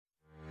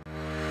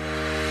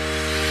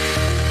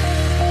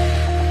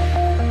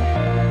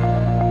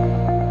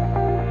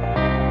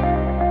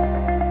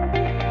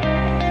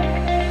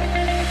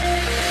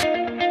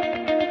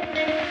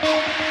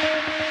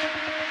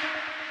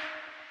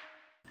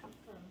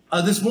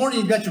This morning,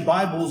 you got your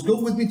Bibles.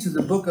 Go with me to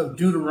the book of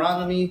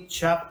Deuteronomy,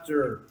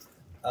 chapter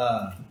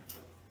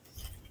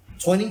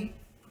 20.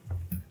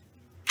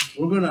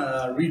 We're going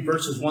to read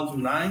verses 1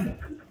 through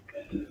 9.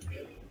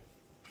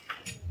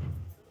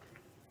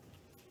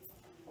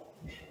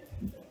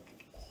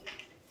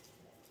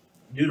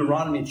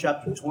 Deuteronomy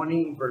chapter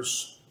 20,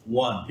 verse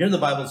 1. Here the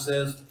Bible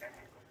says,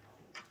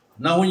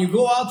 "Now when you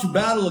go out to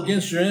battle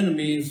against your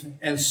enemies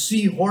and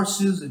see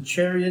horses and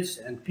chariots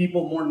and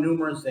people more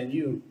numerous than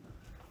you,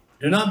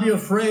 do not be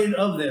afraid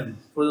of them,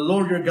 for the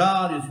Lord your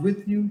God is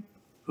with you,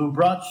 who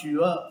brought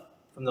you up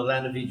from the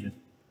land of Egypt.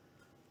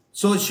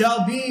 So it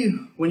shall be,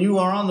 when you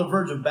are on the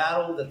verge of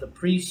battle, that the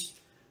priest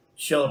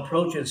shall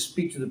approach and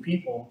speak to the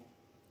people.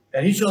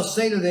 And he shall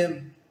say to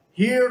them,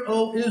 Hear,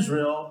 O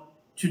Israel,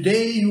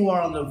 today you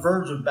are on the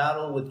verge of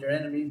battle with your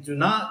enemies. Do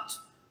not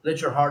let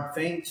your heart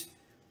faint.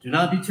 Do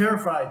not be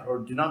terrified, or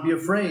do not be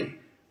afraid.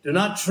 Do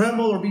not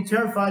tremble or be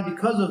terrified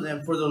because of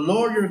them, for the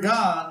Lord your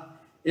God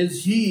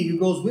is he who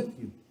goes with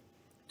you,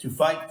 to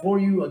fight for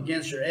you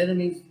against your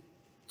enemies,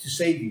 to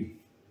save you.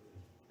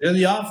 Then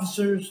the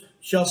officers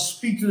shall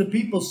speak to the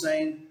people,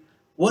 saying,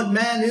 What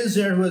man is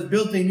there who has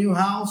built a new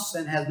house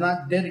and has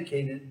not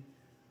dedicated?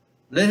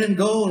 Let him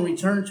go and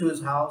return to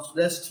his house,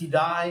 lest he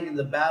die in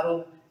the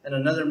battle and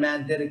another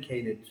man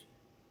dedicate it.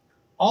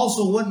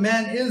 Also, what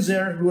man is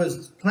there who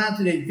has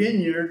planted a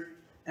vineyard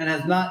and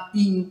has not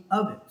eaten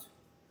of it?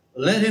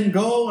 Let him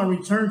go and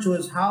return to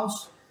his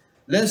house,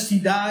 lest he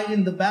die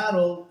in the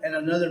battle and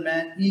another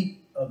man eat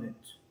of it.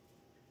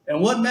 And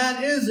what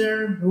man is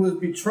there who is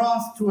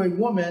betrothed to a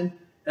woman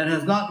and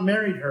has not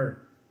married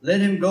her?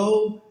 Let him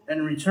go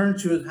and return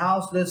to his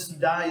house, lest he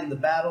die in the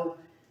battle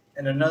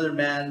and another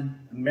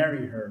man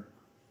marry her.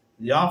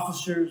 The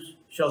officers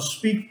shall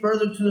speak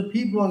further to the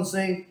people and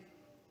say,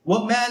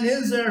 What man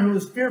is there who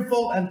is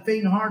fearful and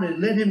faint-hearted?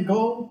 Let him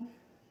go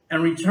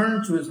and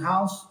return to his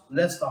house,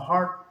 lest the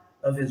heart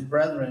of his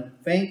brethren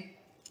faint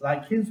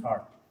like his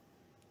heart.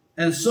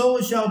 And so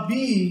it shall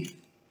be,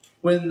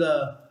 when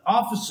the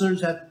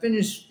officers have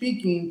finished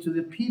speaking to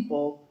the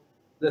people,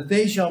 that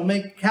they shall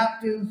make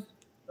captives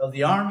of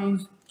the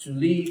armies to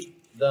lead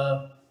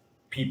the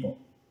people."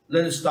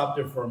 Let us stop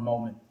there for a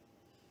moment.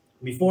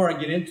 Before I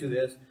get into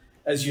this,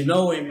 as you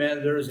know,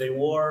 amen, there is a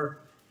war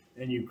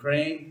in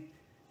Ukraine.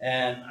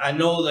 And I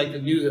know like the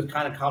news has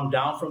kind of calmed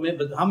down from it,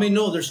 but how many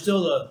know there's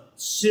still a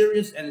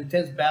serious and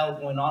intense battle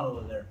going on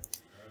over there?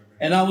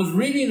 And I was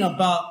reading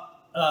about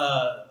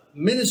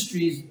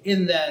ministries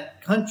in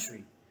that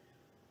country.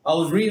 I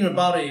was reading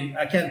about I'm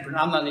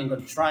not even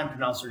going to try and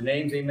pronounce their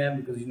names, amen,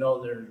 because you know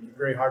they're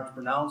very hard to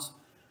pronounce.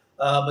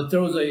 But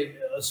there was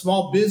a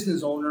small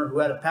business owner who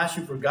had a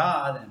passion for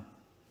God,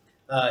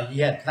 and he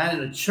had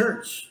planted a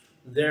church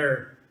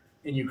there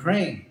in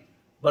Ukraine.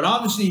 But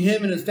obviously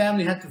him and his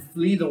family had to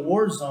flee the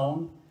war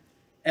zone,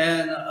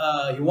 and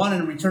he wanted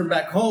to return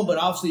back home, but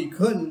obviously he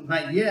couldn't,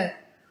 not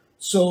yet.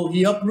 So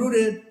he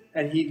uprooted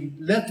and he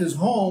left his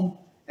home,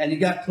 and he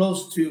got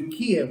close to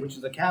Kiev, which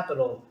is the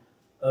capital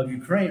of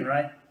Ukraine,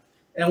 right?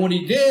 And what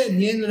he did,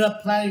 he ended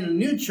up planting a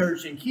new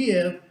church in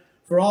Kiev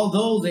for all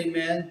those,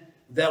 amen,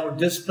 that were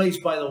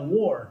displaced by the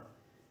war.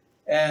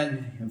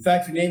 And in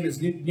fact, he named his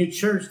new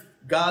church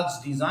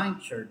God's Design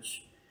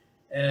Church.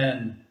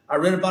 And I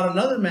read about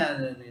another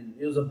man, and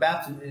he was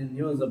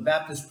a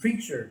Baptist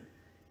preacher.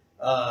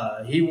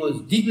 He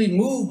was deeply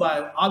moved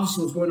by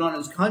obviously what's going on in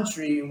his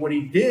country, and what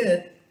he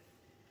did,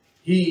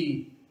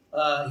 him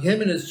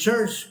and his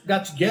church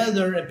got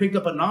together and picked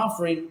up an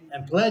offering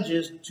and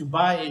pledges to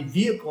buy a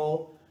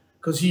vehicle,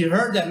 because he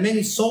heard that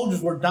many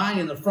soldiers were dying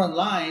in the front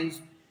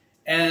lines,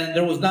 and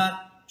there was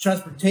not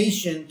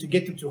transportation to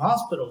get them to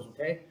hospitals,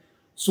 okay?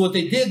 So what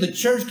they did, the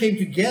church came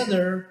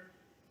together,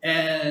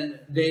 and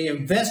they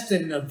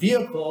invested in a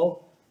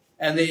vehicle,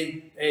 and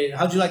hey,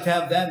 how'd you like to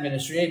have that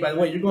ministry? Hey, by the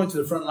way, you're going to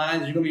the front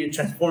lines, you're going to be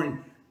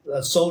transporting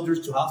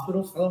soldiers to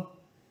hospitals, hello?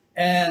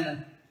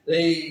 And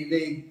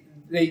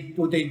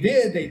what they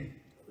did,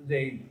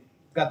 they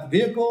got the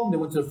vehicle, they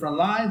went to the front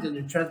lines, and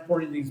they're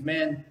transporting these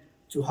men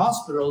to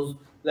hospitals.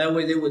 That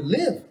way they would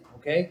live,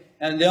 okay?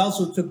 And they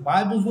also took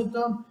Bibles with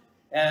them,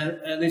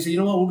 and they said, you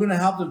know what, we're going to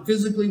help them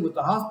physically with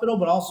the hospital,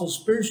 but also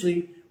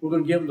spiritually, we're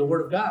going to give them the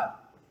Word of God,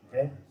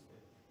 okay?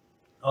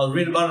 I was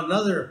reading about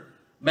another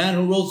man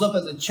who rose up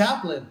as a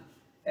chaplain,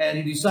 and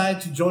he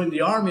decided to join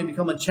the army and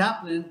become a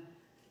chaplain,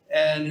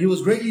 and he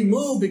was greatly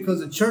moved because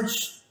the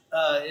church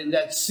in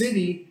that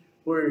city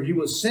where he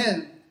was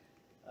sent,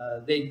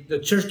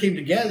 the church came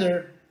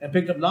together and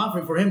picked up an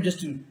offering for him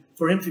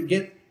for him to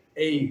get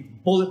a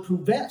bulletproof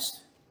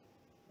vest.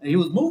 And he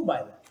was moved by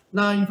that.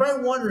 Now, you're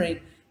probably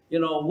wondering,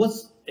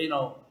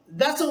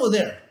 that's over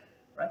there,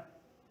 right?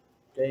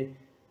 Okay.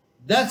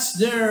 That's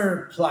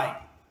their plight.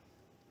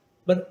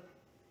 But,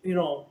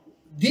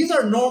 these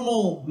are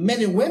normal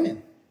men and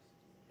women.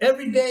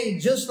 Every day,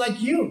 just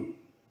like you.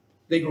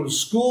 They go to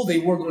school. They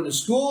were going to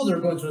school. They're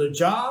going to their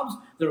jobs.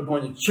 They're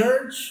going to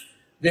church.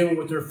 They were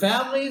with their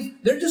families.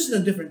 They're just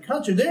in a different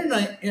country. They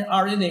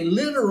are in a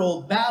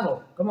literal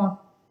battle. Come on.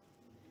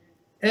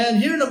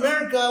 And here in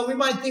America, we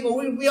might think, well,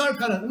 we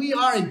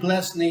are a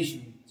blessed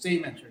nation. Say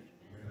amen,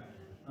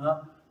 church.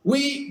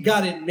 We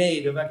got it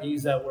made, if I can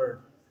use that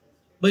word.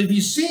 But if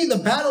you see the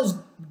battles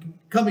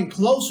coming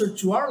closer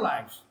to our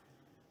lives,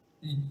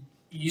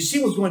 you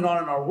see what's going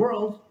on in our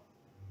world.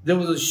 There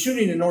was a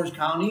shooting in Orange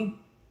County.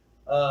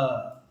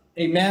 A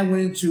man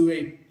went into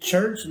a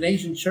church, an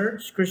Asian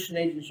church, Christian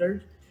Asian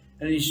church,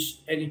 and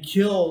he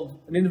killed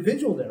an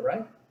individual there,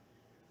 right?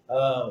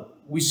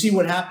 We see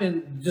what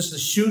happened, just the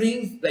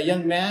shootings, that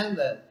young man,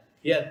 that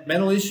he had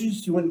mental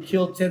issues. He went and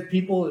killed 10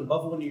 people in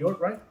Buffalo, New York,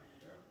 right?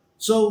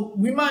 So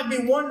we might be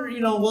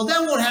wondering, well,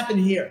 that won't happen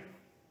here.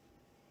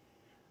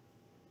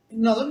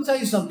 No, let me tell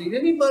you something.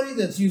 Anybody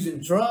that's using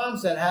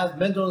drugs, that has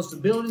mental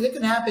instability, it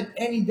can happen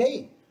any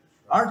day.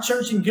 Our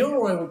church in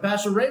Gilroy, when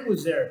Pastor Ray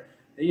was there,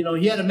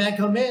 he had a man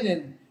come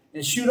in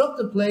and shoot up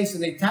the place,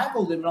 and they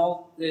tackled him and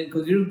all,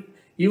 because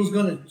he was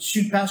going to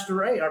shoot Pastor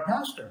Ray, our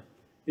pastor.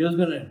 He was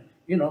going to,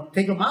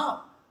 take him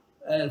out.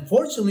 And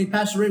fortunately,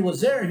 Pastor Ray was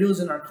there. He was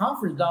in our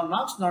conference down in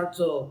Oxnard,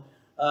 so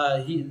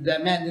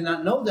that man did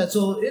not know that.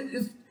 So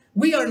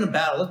we are in a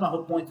battle. That's my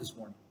whole point this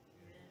morning.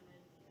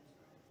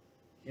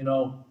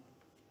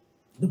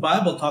 The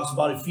Bible talks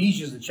about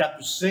Ephesians in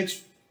chapter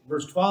 6,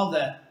 verse 12,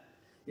 that,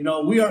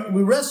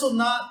 we wrestle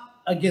not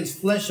against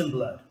flesh and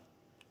blood,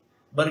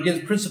 but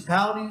against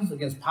principalities,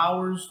 against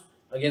powers,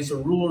 against the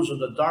rulers of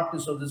the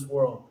darkness of this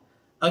world,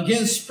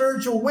 against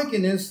spiritual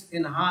wickedness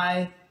in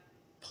high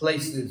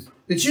places.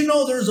 Did you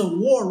know there's a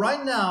war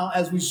right now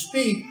as we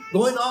speak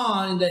going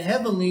on in the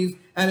heavenlies,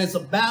 and it's a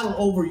battle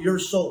over your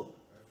soul?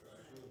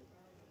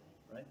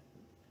 Right?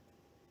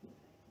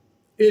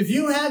 If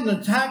you had an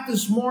attack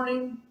this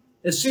morning,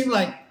 it seemed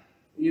like,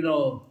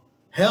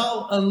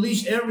 hell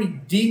unleashed every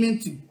demon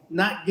to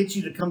not get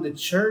you to come to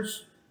church.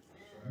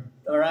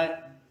 All right?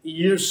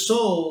 Your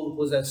soul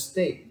was at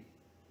stake.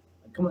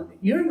 Come on.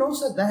 You ever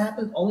notice that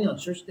happens only on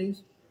church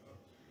days?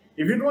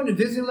 If you're going to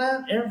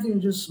Disneyland, everything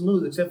is just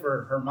smooth except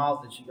for her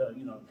mouth that she goes,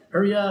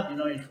 hurry up,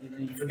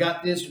 you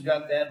forgot this, you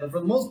forgot that. But for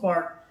the most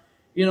part,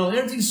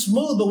 everything's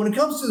smooth. But when it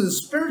comes to the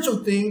spiritual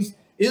things,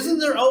 isn't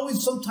there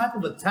always some type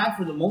of attack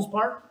for the most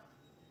part?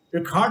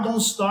 Your car don't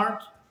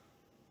start.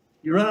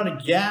 You run out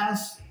of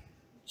gas.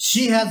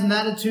 She has an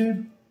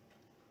attitude.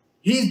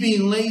 He's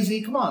being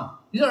lazy. Come on.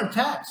 These are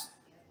attacks.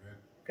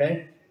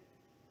 Okay?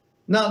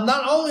 Now,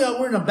 not only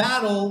are we in a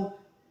battle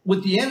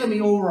with the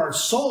enemy over our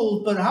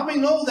souls, but how many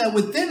know that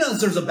within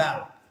us there's a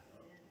battle?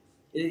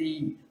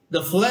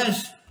 The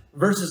flesh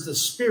versus the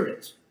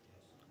spirit.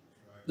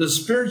 The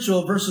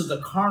spiritual versus the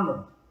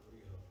carnal.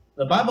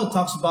 The Bible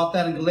talks about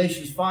that in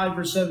Galatians 5,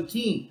 verse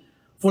 17.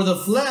 For the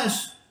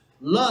flesh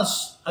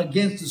lusts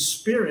against the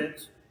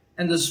spirit,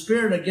 and the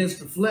spirit against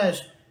the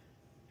flesh.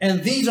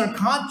 And these are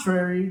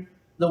contrary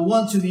the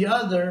one to the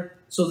other,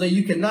 so that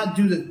you cannot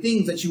do the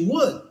things that you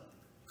would.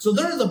 So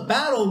there is a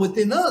battle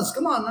within us.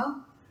 Come on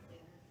now.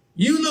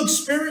 You look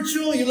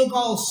spiritual, you look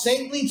all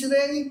saintly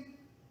today,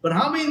 but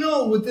how many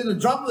know within a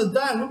drop of the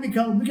dime we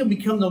can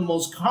become the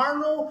most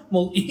carnal,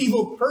 most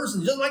evil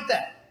person, just like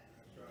that?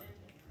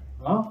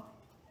 Huh?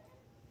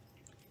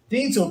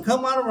 Things will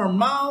come out of our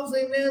mouths,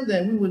 amen,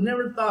 that we would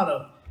never thought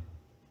of.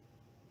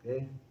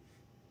 Okay?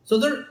 So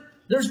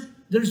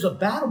there's a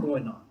battle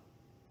going on.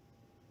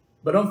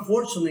 But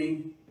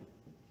unfortunately,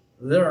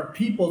 there are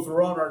people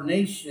throughout our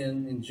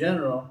nation in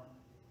general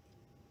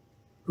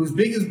whose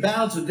biggest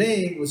battle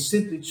today was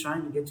simply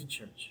trying to get to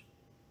church.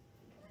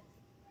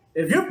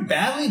 If you're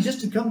battling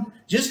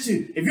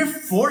if you're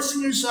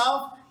forcing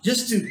yourself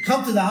just to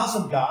come to the house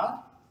of God,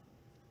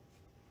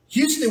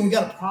 Houston, we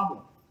got a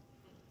problem.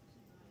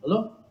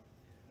 Hello?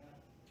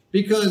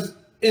 Because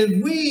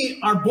if we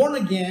are born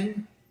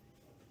again,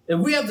 if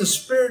we have the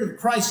Spirit of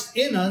Christ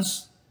in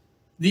us,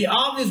 the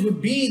obvious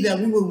would be that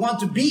we would want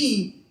to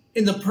be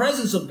in the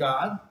presence of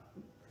God,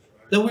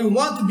 that we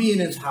want to be in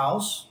His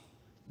house,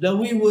 that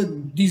we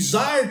would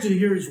desire to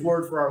hear His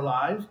word for our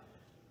lives,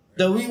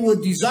 that we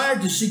would desire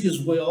to seek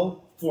His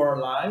will for our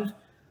lives.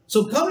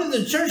 So coming to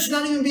the church should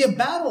not even be a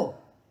battle.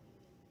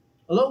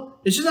 Hello?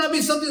 It should not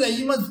be something that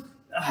you must,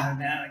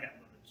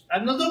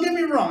 don't get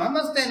me wrong. I'm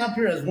not standing up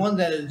here as one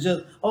that is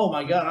just, oh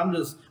my God,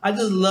 I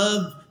just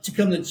love to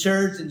come to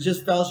church and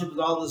just fellowship with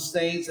all the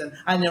saints, and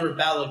I never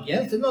battle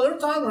against it. No, there are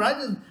times where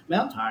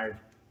I'm tired.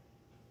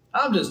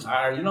 I'm just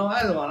tired.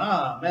 I don't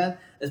want, man.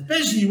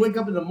 Especially you wake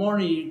up in the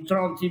morning, you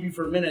turn on TV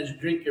for a minute, you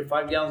drink your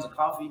 5 gallons of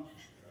coffee,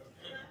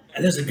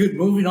 and there's a good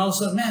movie, and all of a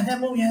sudden, man, that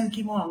movie hasn't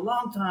came on in a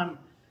long time.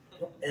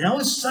 And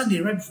always Sunday,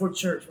 right before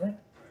church, right?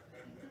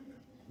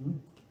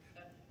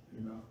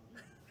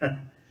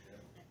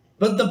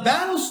 But the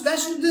battles,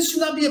 this should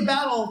not be a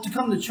battle to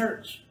come to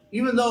church.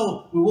 Even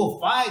though we will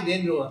fight,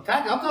 then we'll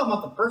attack. I'm talking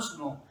about the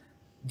personal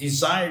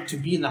desire to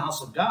be in the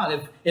house of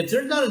God. If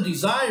there's not a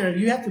desire,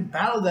 you have to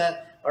battle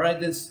that, all right,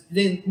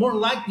 then more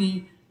than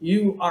likely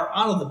you are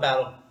out of the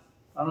battle.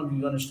 I don't know if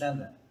you understand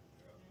that.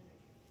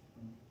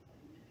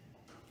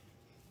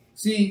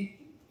 See,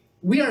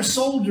 we are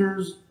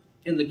soldiers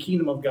in the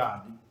kingdom of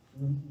God.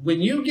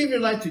 When you give your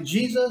life to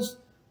Jesus,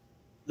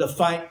 the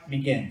fight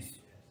begins.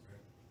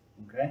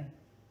 Okay?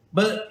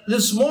 But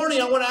this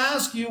morning, I want to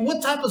ask you,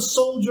 what type of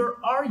soldier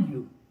are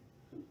you?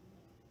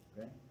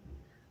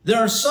 There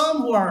are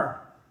some who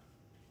are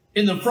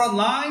in the front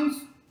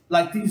lines,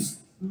 like these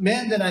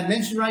men that I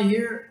mentioned right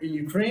here in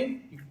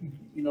Ukraine,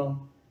 you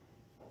know,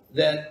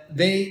 that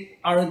they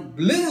are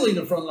literally in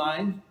the front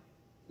lines.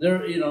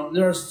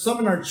 There are some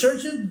in our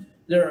churches,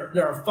 they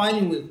are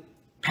fighting with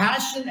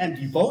passion and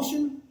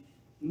devotion.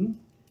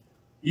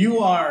 You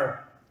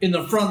are in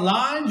the front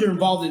lines, you're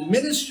involved in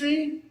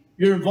ministry,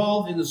 you're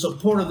involved in the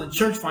support of the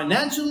church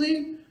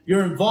financially,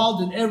 you're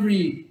involved in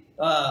every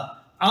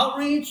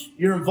outreach,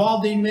 you're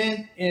involved,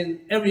 amen,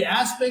 in every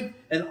aspect,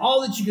 and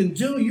all that you can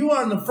do, you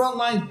are in the front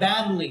line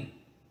battling.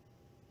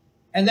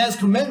 And that's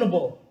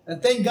commendable.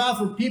 And thank God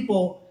for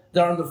people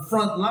that are on the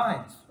front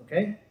lines,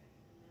 okay?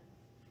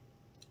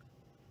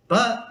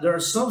 But there are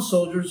some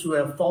soldiers who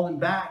have fallen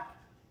back.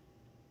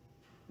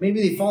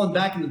 Maybe they've fallen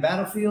back in the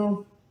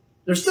battlefield.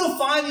 They're still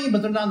fighting,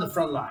 but they're not in the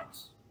front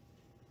lines.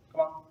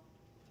 Come on.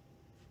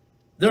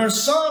 There are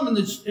some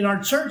in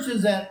our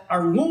churches that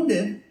are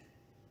wounded,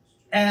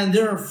 and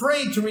they're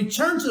afraid to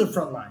return to the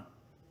front line.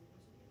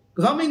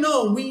 Because how many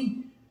know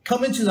we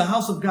come into the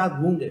house of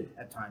God wounded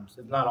at times,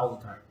 if not all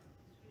the time?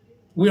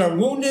 We are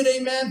wounded,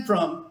 amen,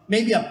 from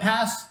maybe a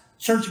past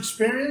church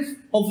experience.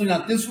 Hopefully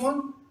not this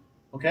one,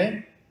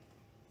 okay?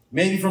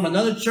 Maybe from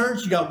another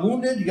church, you got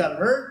wounded, you got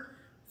hurt.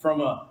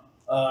 From a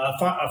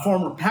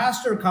former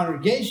pastor, a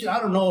congregation, I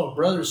don't know, a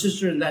brother or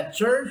sister in that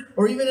church,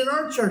 or even in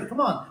our church.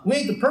 Come on, we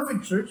ain't the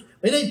perfect church.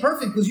 It ain't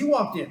perfect because you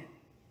walked in.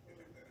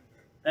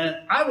 And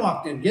I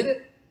walked in, get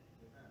it?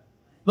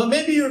 But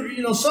maybe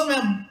some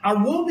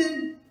are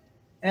wounded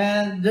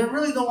and they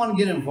really don't want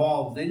to get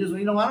involved. They just,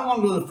 I don't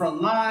want to go to the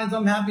front lines.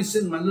 I'm happy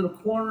sitting in my little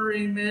corner,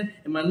 amen,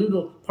 in my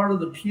little part of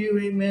the pew,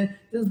 amen.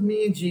 Just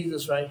me and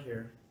Jesus right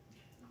here.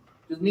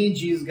 Just me and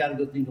Jesus got a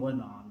good thing going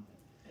on.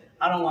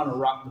 I don't want to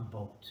rock the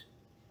boat.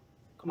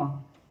 Come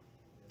on.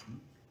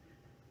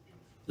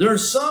 There are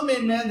some,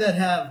 amen, that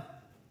have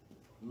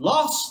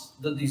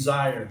lost the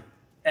desire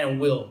and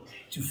will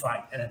to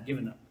fight and have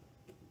given up.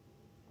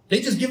 They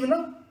just given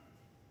up.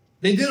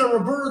 They did a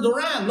Roberto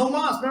Duran, no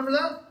mas, remember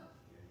that?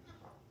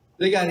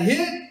 They got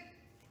hit.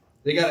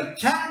 They got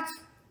attacked.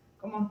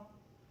 Come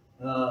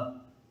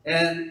on.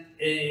 And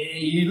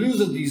you lose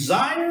a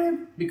desire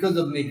because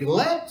of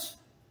neglect,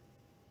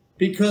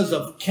 because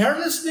of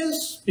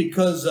carelessness,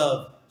 because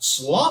of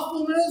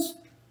slothfulness.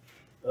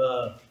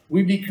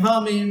 We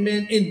become,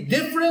 amen,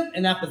 indifferent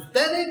and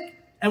apathetic,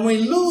 and we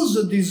lose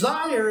the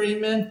desire,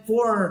 amen,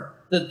 for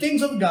the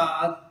things of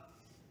God,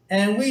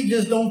 and we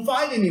just don't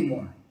fight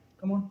anymore.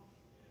 Come on.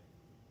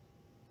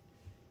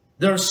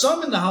 There are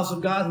some in the house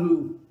of God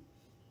who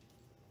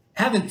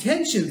have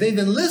intentions. They've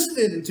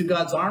enlisted into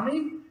God's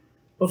army,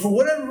 but for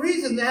whatever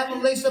reason, they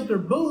haven't laced up their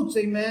boots,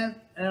 amen,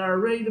 and are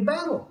ready to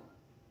battle.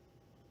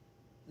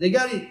 They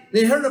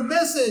heard a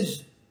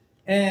message,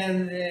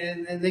 and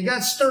they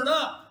got stirred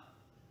up,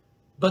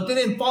 but they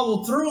didn't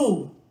follow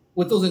through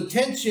with those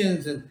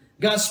intentions, and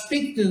God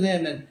speak to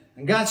them,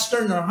 and God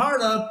stirred their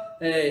heart up.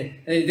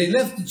 They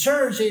left the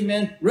church,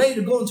 amen, ready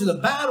to go into the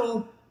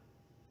battle,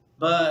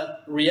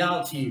 but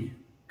reality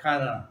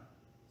kind of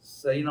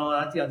say,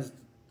 I think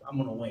I'm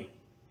going to wait.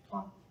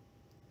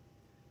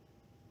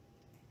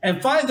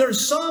 And finally,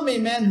 there's some,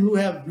 amen, who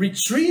have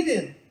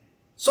retreated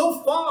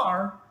so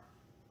far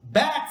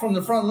back from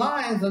the front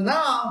lines, and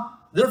now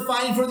they're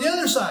fighting for the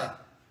other side.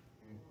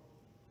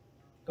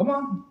 Come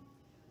on.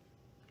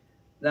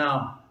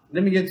 Now,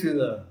 let me get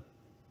to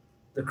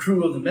the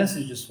crew of the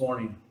message this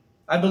morning.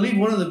 I believe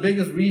one of the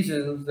biggest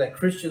reasons that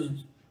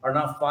Christians are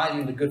not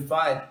fighting the good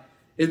fight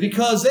is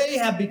because they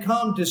have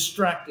become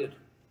distracted.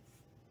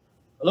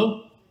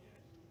 Hello?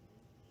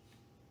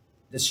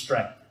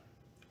 Distracted.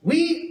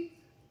 We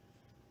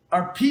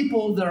are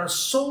people that are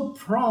so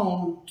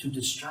prone to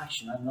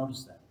distraction. I've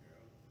noticed that.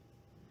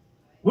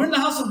 We're in the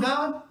house of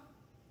God,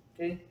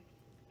 okay?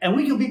 And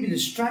we can be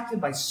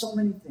distracted by so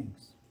many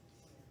things.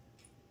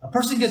 A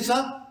person gets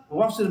up,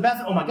 walks to the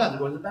bathroom. Oh my God, they're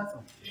going to the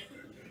bathroom.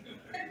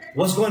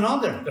 What's going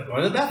on there? They're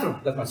going to the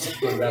bathroom. That's my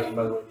sister going to the bathroom,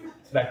 by the way.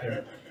 It's back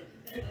there.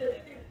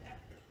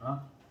 Huh?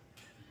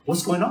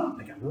 What's going on?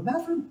 They got to go to the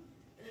bathroom.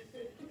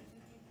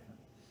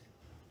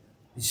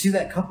 You see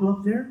that couple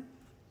up there?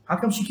 How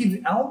come she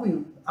keeps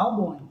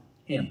elbowing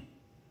him?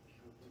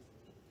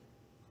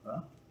 Huh?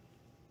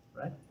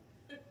 Right?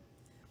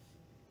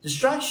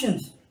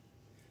 Distractions.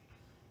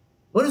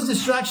 What does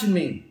distraction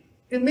mean?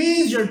 It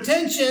means your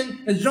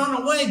attention is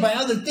drawn away by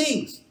other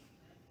things.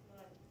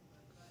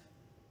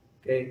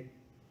 Okay?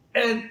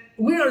 And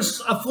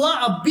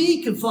a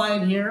bee can fly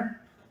in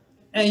here,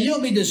 and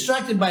you'll be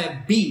distracted by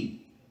a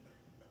bee.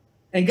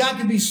 And God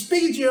can be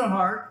speaking to your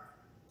heart.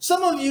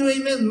 Some of you,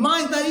 amen,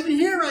 mind's not even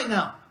here right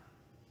now.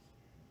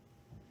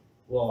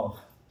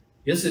 Well,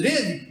 yes it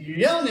is. You're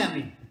yelling at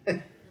me.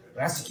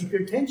 That's to keep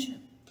your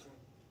attention.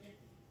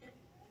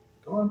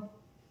 Come on.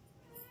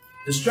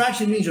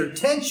 Distraction means your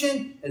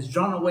attention is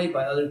drawn away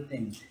by other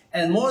things.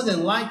 And more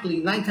than likely,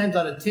 9 times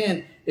out of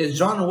 10, is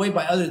drawn away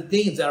by other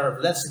things that are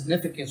of less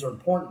significance or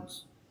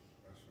importance.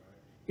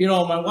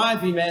 My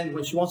wife, man,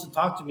 when she wants to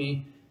talk to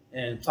me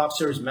and talk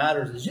serious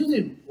matters, it's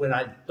usually when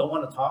I don't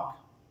want to talk.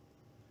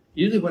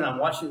 Usually when I'm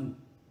watching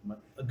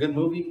A good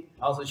movie.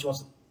 All of a sudden she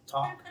wants to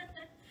talk,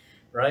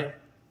 right?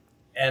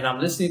 And I'm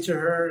listening to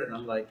her, and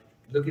I'm like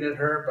looking at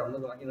her, but I'm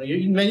looking like,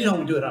 man, you know how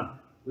we do it, huh?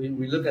 We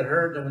look at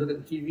her, then we look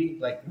at the TV,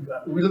 like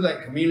we look like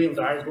a chameleon with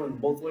our eyes going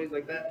both ways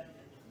like that.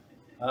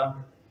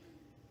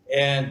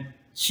 And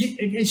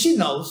she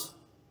knows,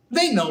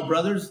 they know,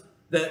 brothers,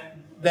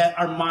 that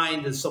our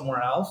mind is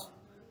somewhere else,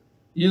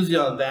 usually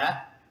on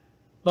that.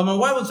 But my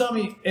wife will tell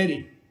me,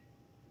 Eddie,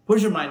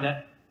 where's your mind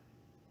at?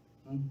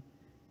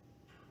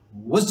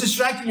 What's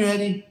distracting you,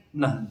 Eddie?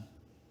 Nothing.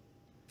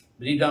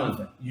 But he done with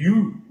that.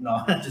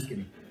 No, just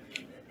kidding.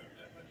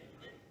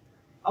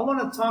 I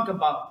want to talk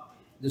about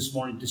this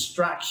morning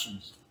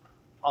distractions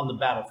on the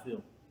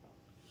battlefield.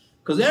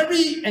 Because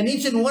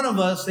each and one of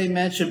us,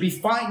 amen, should be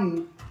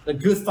fighting the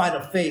good fight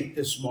of faith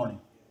this morning.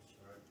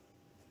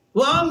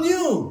 Well, I'm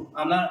new.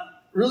 I'm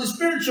not really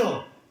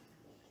spiritual.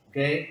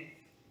 Okay?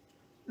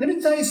 Let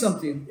me tell you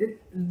something.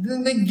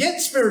 Then get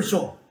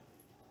spiritual.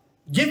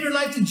 Give your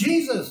life to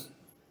Jesus.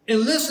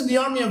 Enlist in the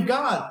army of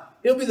God.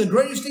 It'll be the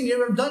greatest thing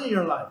you've ever done in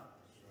your life.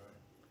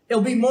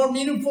 It'll be more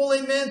meaningful,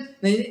 amen,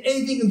 than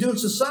anything you can do in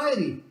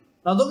society.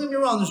 Now, don't get me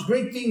wrong. There's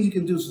great things you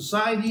can do in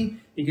society.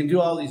 You can do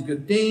all these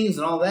good things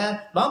and all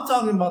that. But I'm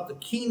talking about the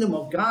kingdom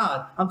of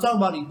God. I'm talking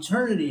about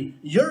eternity,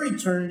 your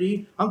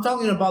eternity. I'm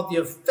talking about the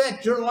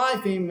effect your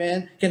life,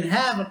 amen, can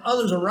have on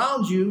others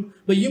around you.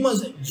 But you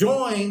must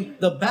join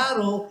the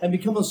battle and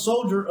become a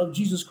soldier of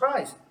Jesus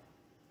Christ.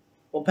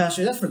 Well,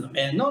 Pastor, that's for the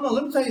man. No,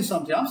 let me tell you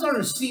something. I'm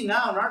starting to see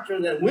now in our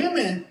church that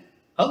women,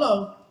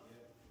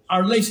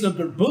 are lacing up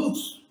their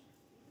boots.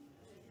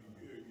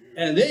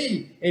 And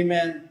they,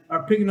 amen,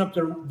 are picking up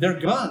their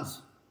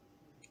guns.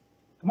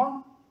 Come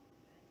on.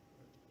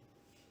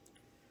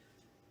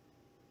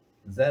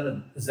 Is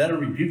that a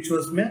rebuke to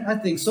us men? I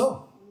think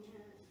so.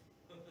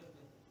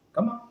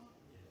 Come on.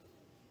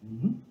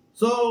 Mm-hmm.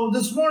 So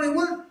this morning,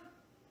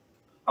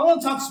 I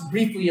want to talk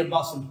briefly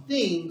about some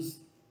things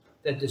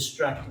that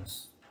distract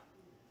us.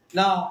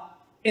 Now,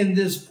 in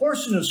this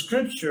portion of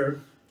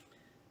Scripture,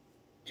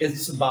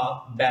 it's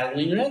about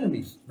battling your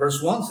enemies.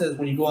 Verse 1 says,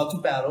 when you go out to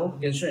battle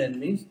against your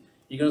enemies,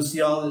 you're going to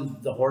see all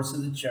the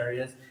horses and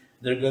chariots.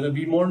 They're going to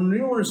be more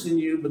numerous than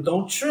you, but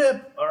don't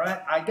trip, all right?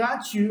 I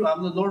got you.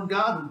 I'm the Lord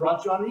God who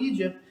brought you out of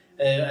Egypt,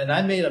 and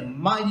I made a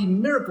mighty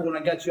miracle when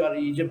I got you out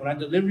of Egypt, when I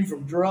delivered you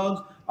from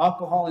drugs,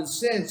 alcohol, and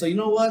sin. So you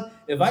know what?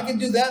 If I can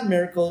do that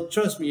miracle,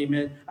 trust me,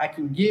 amen, I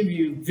can give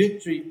you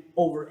victory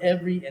over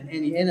every and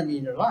any enemy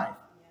in your life.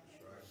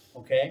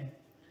 Okay?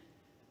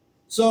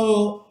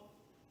 So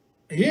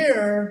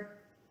here,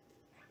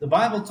 the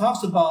Bible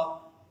talks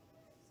about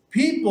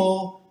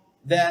people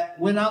that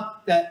went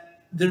out, that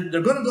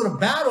they're going to go to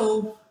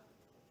battle,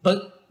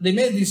 but they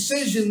made a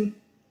decision,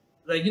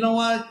 like, you know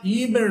what,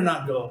 you better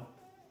not go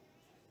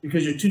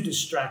because you're too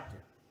distracted.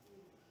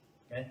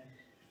 Okay?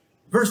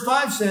 Verse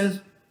 5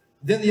 says,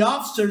 then the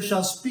officer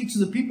shall speak to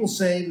the people,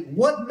 saying,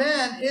 what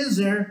man is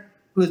there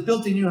who has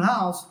built a new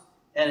house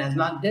and has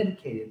not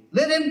dedicated?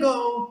 Let him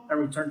go and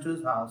return to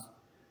his house,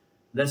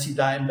 lest he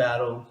die in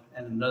battle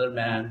and another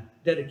man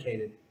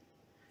dedicated.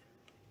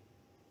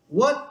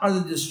 What are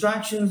the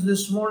distractions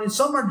this morning?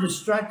 Some are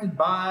distracted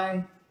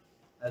by,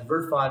 as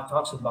verse 5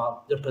 talks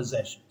about, their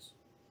possessions.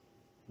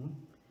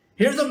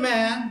 Here's a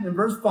man in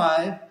verse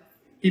 5.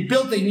 He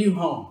built a new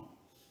home.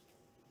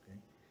 Okay.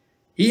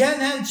 He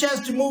hadn't had a chance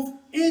to move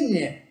in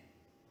yet.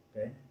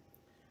 Okay.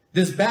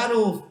 This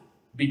battle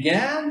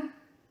began.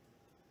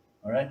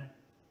 All right.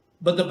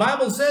 But the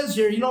Bible says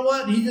here, you know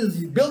what? He's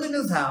building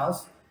his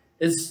house.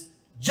 It's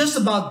just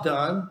about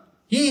done.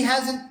 He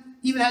hasn't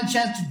even had a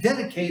chance to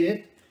dedicate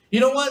it. You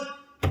know what?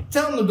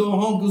 Tell him to go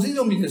home because he's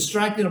going to be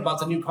distracted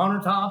about the new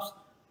countertops,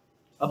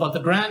 about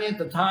the granite,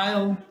 the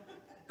tile.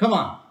 Come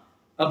on.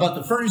 About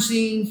the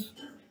furnishings.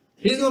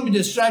 He's going to be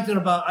distracted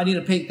about, I need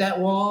to paint that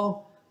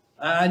wall.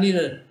 I need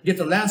to get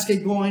the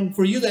landscape going.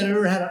 For you that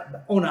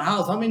ever own a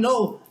house, I mean,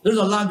 no, there's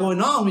a lot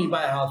going on when you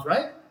buy a house,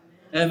 right?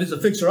 And if it's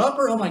a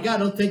fixer-upper, oh my God,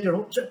 don't take your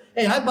whole church.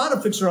 Hey, I bought a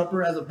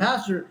fixer-upper as a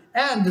pastor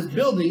and this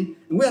building,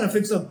 and we had to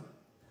fix up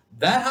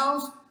that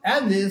house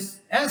and this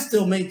and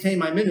still maintain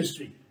my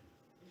ministry.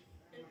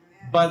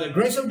 By the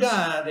grace of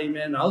God,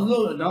 amen. I was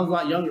a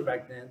lot younger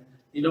back then.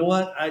 You know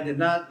what? I did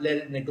not let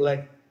it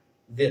neglect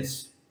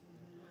this.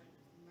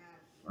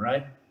 All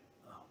right?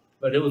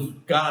 But it was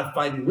God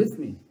fighting with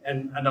me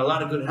and a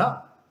lot of good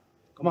help.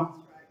 Come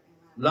on.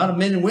 A lot of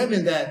men and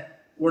women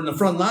that were in the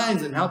front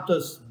lines and helped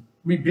us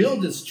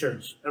rebuild this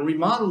church and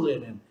remodel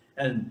it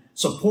and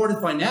support it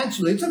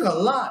financially. It took a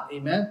lot,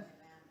 amen.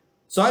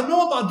 So I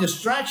know about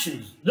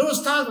distractions. There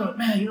was times when,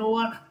 man, you know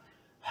what?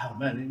 Oh,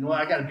 man, you know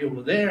what? I got to be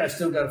over there. I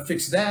still got to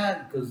fix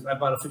that because I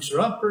bought a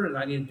fixer-upper and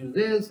I need to do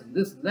this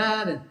and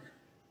that.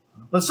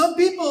 But some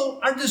people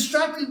are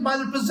distracted by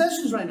their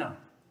possessions right now.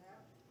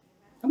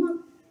 Come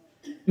on.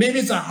 Maybe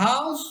it's a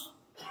house,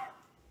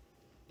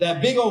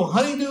 that big old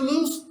honey-do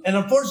loose, and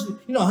unfortunately,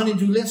 you know,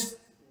 honey-do list.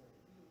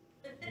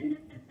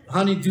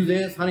 Honey do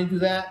this, honey do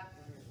that.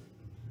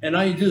 And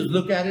all you do is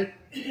look at it.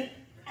 And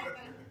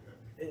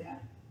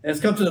it's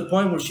come to the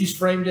point where she's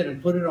framed it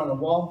and put it on the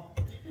wall.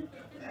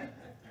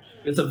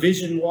 It's a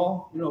vision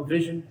wall. You know,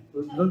 vision.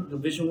 The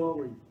vision wall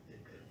where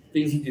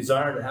things you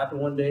desire to happen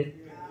one day.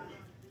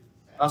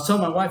 I was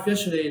telling my wife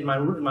yesterday in my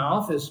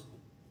office,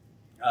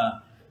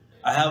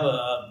 I have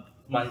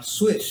my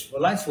switch, the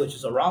light switch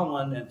is a round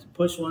one, and to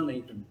push one,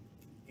 and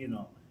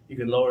you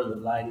can lower the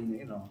lighting,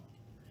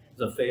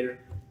 it's a fader,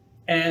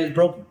 and it's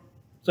broken.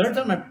 So every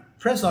time I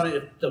press on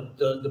it,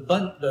 the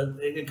button,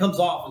 it comes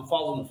off and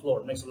falls on the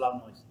floor. It makes a lot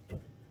of noise.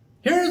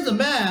 Here's the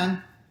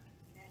man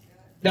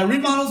that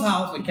remodels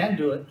house. I can't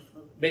do it.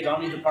 Babe, I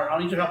don't need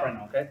your help right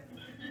now, okay?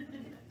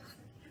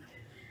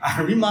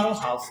 I remodel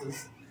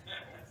houses.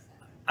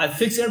 I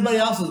fix everybody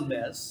else's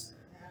mess.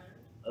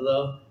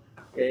 Hello?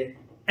 Okay?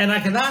 And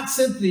I cannot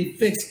simply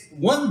fix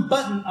one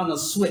button on a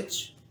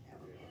switch.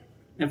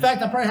 In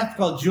fact, I probably have to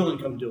call Julie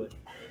to come do it.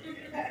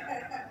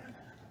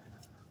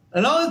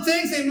 And all it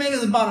takes, amen,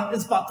 is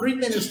about 3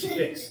 minutes to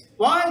fix.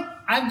 Why?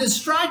 I'm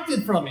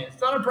distracted from it.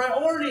 It's not a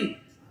priority.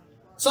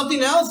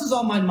 Something else is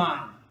on my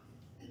mind.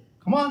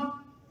 Come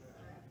on.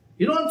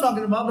 You know what I'm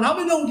talking about. But how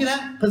many know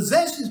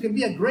possessions can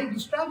be a great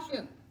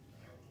distraction?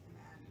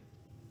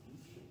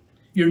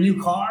 Your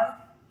new car.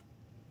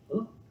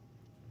 Oh,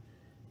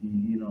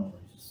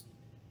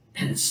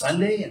 and it's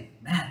Sunday, and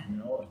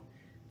man,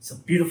 it's a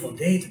beautiful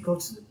day to go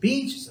to the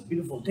beach. It's a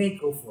beautiful day to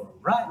go for a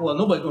ride. Well,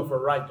 nobody's going for a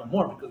ride no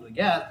more because of the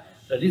gas.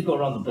 At least go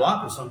around the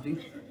block or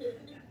something.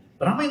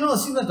 But how many know it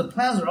seems like the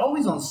plans are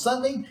always on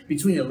Sunday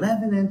between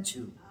 11 and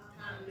 2?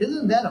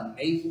 Isn't that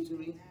amazing to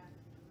me?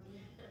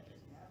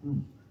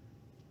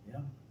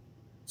 Yeah.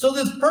 So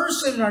this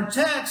person in our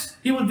text,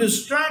 he was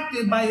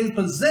distracted by his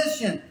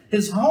possession,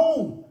 his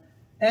home.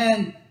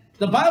 And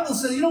the Bible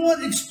says, you know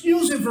what?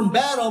 Excuse him from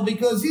battle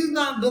because he's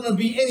not going to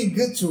be any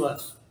good to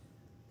us.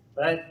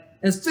 Right?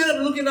 Instead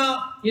of looking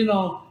out,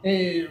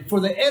 for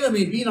the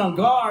enemy, being on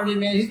guard,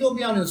 amen, he's going to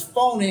be on his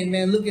phone,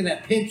 amen, looking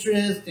at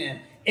Pinterest and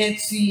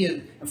Etsy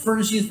and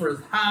furnishings for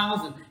his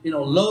house and,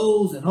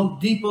 Lowe's and Home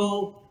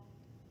Depot.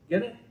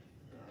 Get it?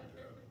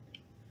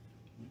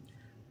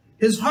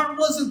 His heart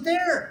wasn't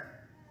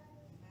there.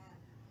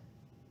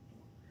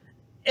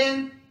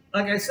 And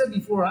like I said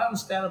before, I don't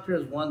stand up here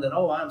as one that,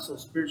 I'm so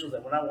spiritual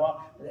that when I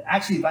walk,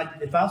 actually,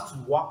 if I was to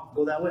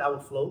go that way, I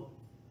would float.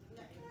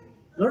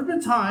 There have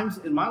been times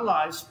in my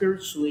life,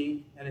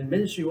 spiritually and in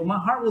ministry, where my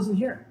heart wasn't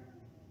here.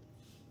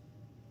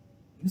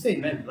 You can say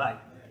amen, like.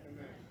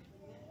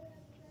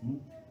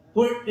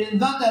 Where it's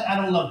not that I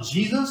don't love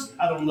Jesus,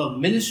 I don't love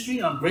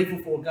ministry, I'm grateful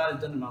for what God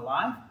has done in my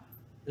life.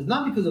 It's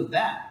not because of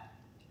that.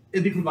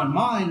 It's because my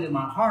mind and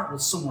my heart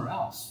was somewhere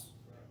else.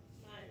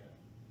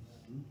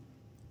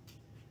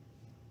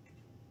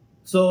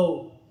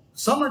 So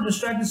some are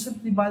distracted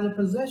simply by their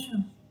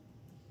possessions.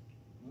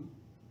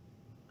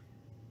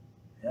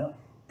 Yeah.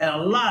 And a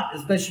lot,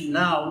 especially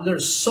now,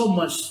 there's so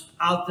much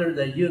out there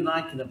that you and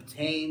I can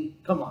obtain.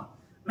 Come on.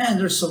 Man,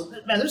 there's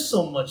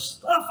so much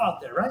stuff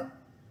out there, right?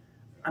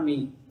 I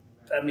mean,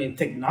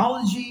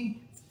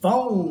 technology,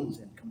 phones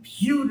and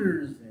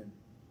computers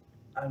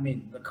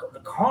and the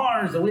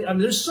cars.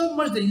 There's so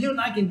much that you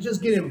and I can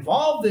just get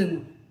involved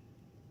in.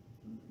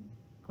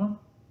 Come on.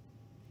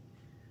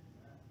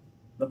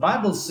 The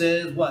Bible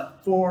says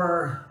what?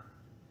 For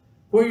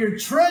where your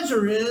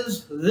treasure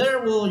is, there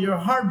will your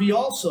heart be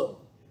also.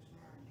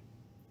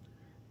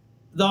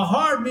 The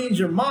heart means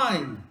your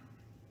mind.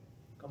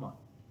 Come on.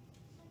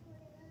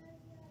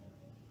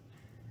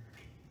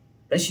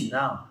 Especially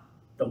now.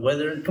 The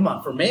weather, come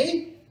on, for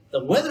May,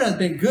 the weather has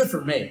been good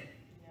for May.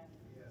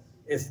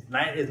 It's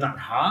not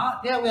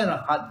hot. Yeah, we had a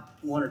hot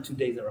 1 or 2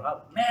 days that were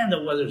hot. Man,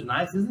 the weather's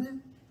nice, isn't it?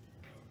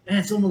 Man,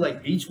 it's almost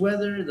like beach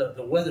weather.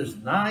 The weather's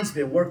nice.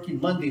 Been working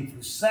Monday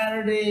through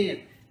Saturday.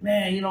 And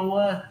man, you know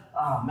what?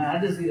 Oh, man, I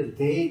just need a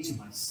day to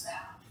myself.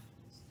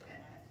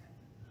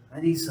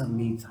 I need some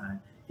me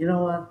time. You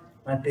know what?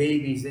 My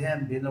babies, they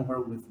haven't been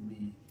nowhere with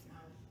me.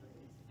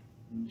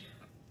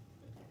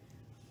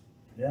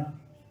 Yeah.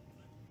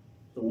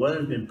 The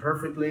weather's been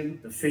perfect lately.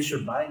 The fish are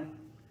biting.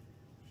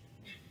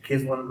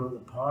 Kids want to go to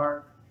the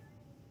park.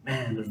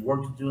 Man, there's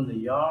work to do in the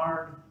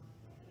yard.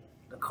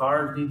 The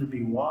cars need to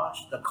be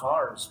washed. The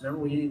cars.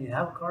 Remember when you didn't even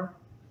have a car?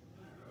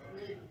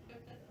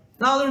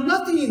 Now, there's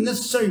nothing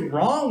necessarily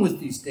wrong with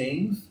these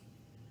things.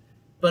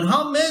 But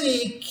how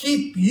many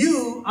keep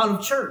you out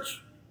of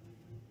church?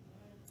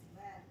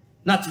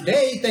 Not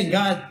today. Thank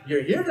God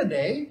you're here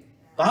today.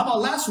 But how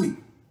about last week?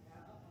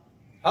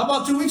 How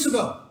about 2 weeks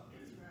ago?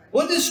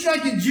 What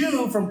distracted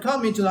you from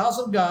coming to the house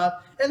of God?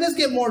 And let's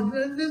get a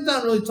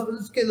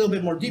little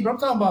bit more deeper. I'm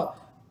talking about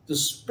the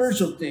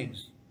spiritual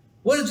things.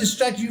 What has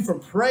distracted you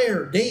from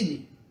prayer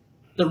daily?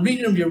 The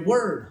reading of your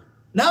word.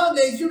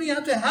 Nowadays, you don't even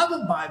have to have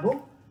a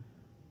Bible.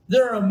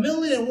 There are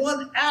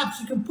 1,000,001 apps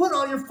you can put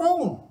on your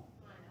phone.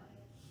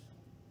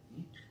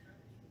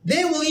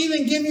 They will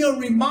even give you a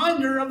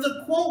reminder of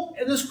the quote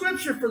and the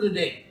scripture for the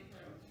day.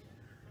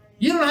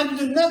 You don't have to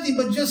do nothing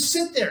but just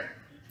sit there.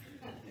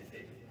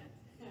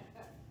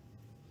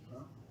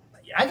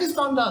 I just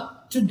found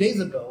out 2 days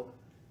ago,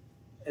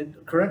 and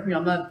correct me,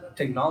 I'm not a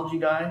technology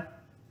guy.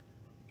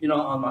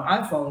 On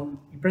my iPhone,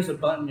 you press a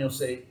button, you'll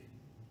say,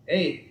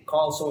 hey,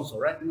 call so-and-so,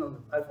 right? The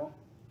iPhone.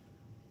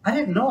 I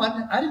didn't know.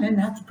 I didn't even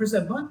have to press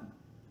that button.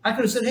 I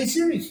could have said, hey,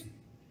 Siri.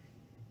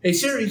 Hey,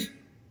 Siri.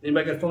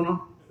 Anybody got a phone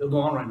on? It'll go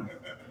on right now.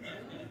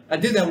 I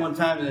did that one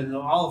time, and then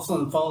all of a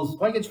sudden the phone's,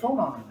 why get your phone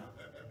on right now?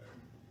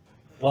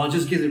 Well,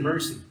 just give it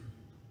mercy.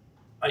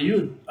 Are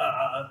you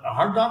a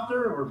heart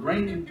doctor or a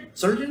brain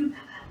surgeon?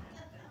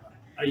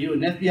 Are you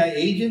an FBI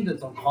agent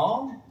that's on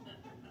call?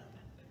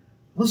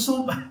 What's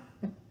so bad?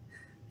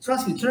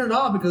 Trust me, turn it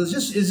off, because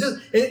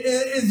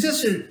it's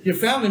just your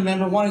family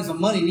member wanting some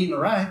money, needing a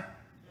ride.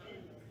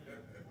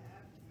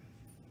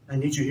 I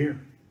need you here.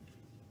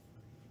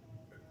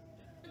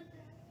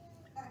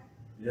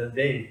 The other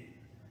day,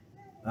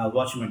 I was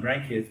watching my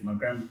grandkids.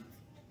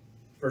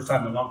 First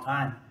time in a long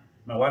time.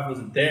 My wife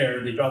wasn't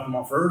there. They dropped them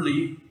off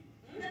early.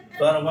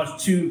 So I had to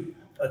watch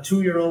a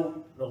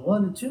 2-year-old, the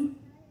 1 and 2.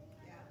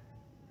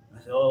 I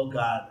said, oh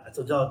God. I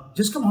told y'all,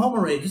 just come home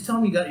already. Just tell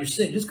me you're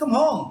sick. Just come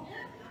home.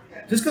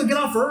 Just go get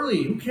off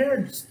early. Who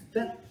cares?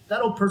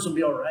 That old person will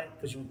be all right,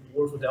 because you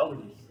work with the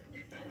elderly.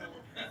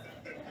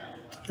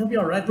 He'll be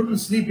all right. Put him to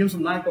sleep. Give him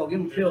some NyQuil. Give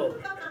him a pill.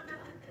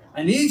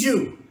 I need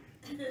you.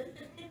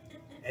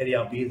 Eddie,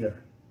 I'll be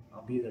there.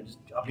 I'll be there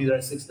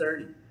at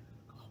 6:30.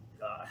 Oh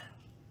God.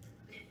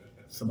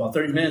 So about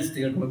 30 minutes,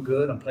 things are going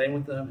good. I'm playing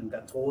with them. We've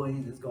got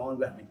toys. It's going.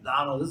 We got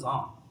McDonald's. It's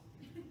on.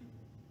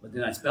 But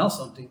then I smell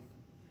something.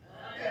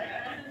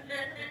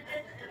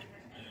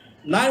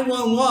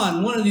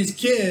 911. One of these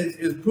kids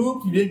is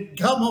pooped. You didn't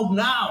come home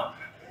now.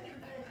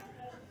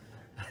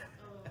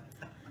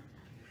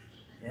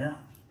 Yeah.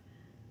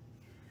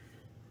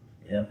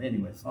 Yeah.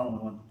 Anyways, I don't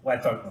know why I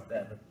talk about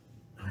that, but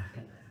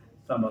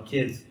talking about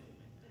kids.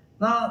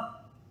 Now,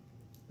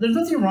 there's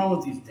nothing wrong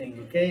with these things,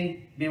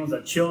 okay? Being with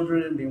our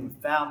children, being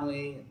with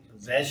family,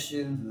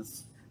 possessions,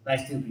 this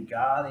nice things we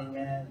got,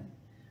 amen.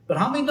 But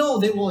how many know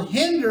they will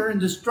hinder and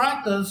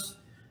distract us,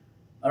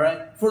 all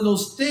right, for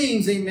those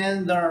things,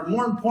 amen, that are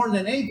more important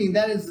than anything?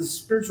 That is the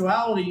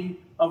spirituality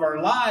of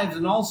our lives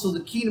and also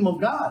the kingdom of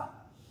God.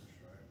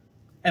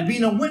 And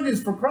being a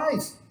witness for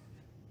Christ.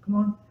 Come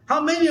on.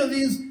 How many of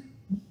these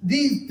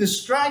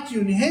distract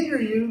you and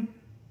hinder you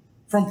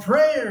from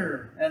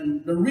prayer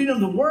and the reading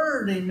of the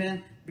word,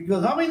 amen?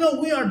 Because how many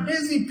know we are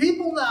busy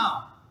people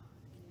now?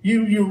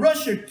 You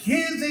rush your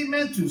kids,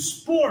 amen, to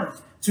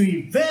sports, to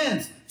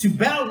events, to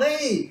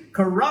ballet,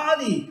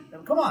 karate.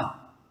 Come on.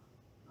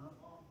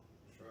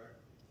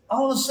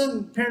 All of a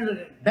sudden, parents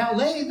are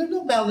ballet. There's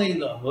no ballet in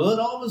the hood.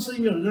 All of a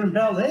sudden, you're learning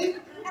ballet.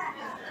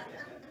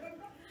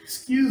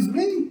 Excuse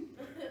me.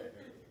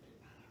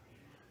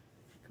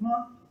 Come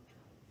on.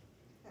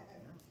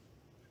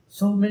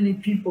 So many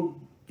people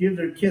give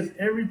their kids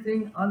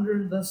everything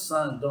under the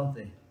sun, don't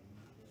they?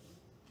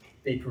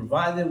 They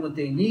provide them what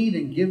they need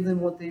and give them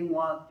what they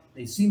want.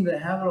 They seem to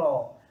have it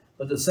all.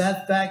 But the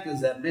sad fact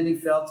is that many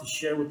fail to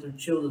share with their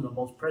children the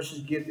most precious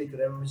gift they could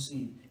ever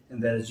receive,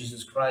 and that is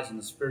Jesus Christ and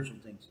the spiritual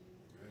things.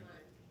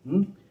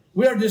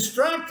 We are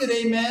distracted,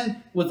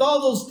 amen, with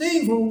all those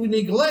things where we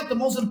neglect the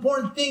most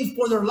important things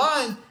for their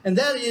lives, and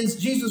that is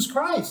Jesus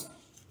Christ.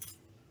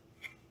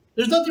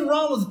 There's nothing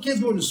wrong with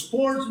kids going to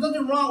sports. There's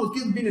nothing wrong with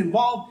kids being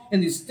involved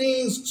in these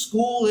things,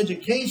 school,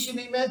 education,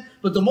 amen.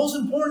 But the most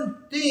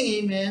important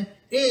thing, amen,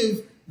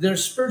 is their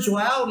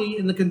spirituality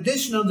and the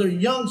condition of their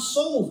young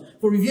souls.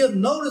 For if you have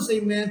noticed,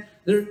 amen,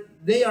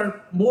 they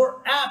are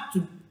more apt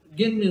to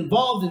get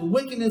involved in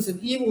wickedness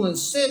and evil and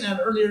sin at an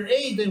earlier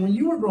age than when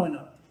you were growing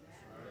up.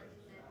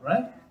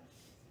 Right?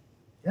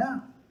 Yeah.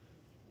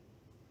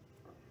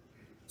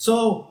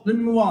 So, let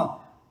me move on.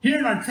 Here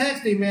in our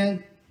text,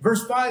 amen,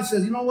 verse 5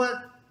 says, you know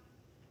what?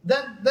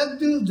 That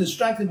dude's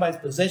distracted by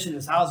his possession in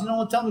his house. You know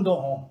what? Tell him to go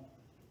home.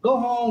 Go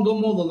home, go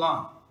mow the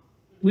lawn.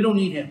 We don't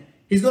need him.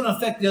 He's going to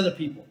affect the other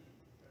people.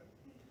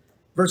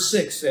 Verse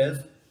 6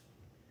 says,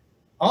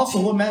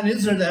 also, what man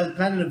is there that has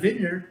planted a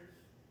vineyard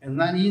and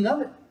not eaten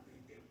of it?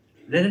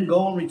 Let him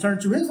go and return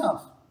to his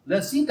house,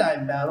 lest he die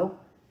in battle,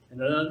 and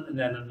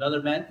then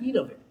another man eat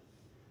of it.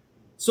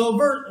 So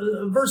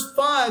verse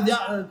 5,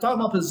 talking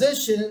about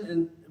possession,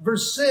 and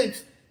verse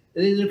 6,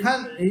 this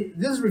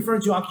is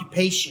referring to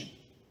occupation.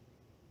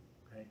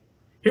 Okay.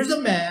 Here's a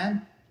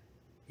man,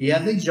 he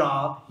has a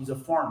job, he's a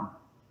farmer.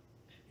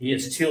 He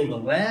has tilled the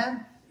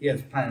land, he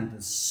has planted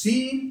the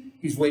seed,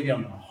 he's waiting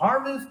on the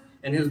harvest,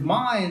 and his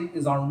mind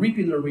is on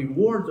reaping the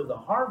rewards of the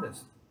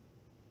harvest.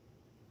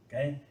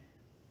 Okay?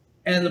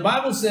 And the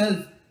Bible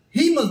says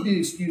he must be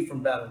excused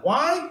from battle.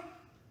 Why?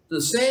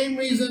 The same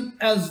reason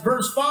as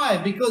verse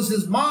 5, because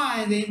his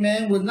mind,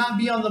 amen, would not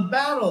be on the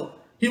battle.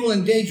 He will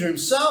endanger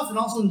himself and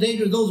also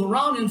endanger those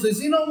around him.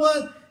 Says, you know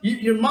what?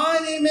 Your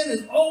mind, amen,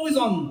 is always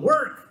on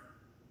work.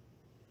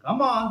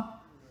 Come on.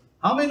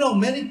 How many know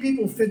many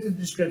people fit the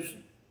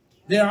description?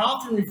 They are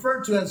often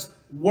referred to as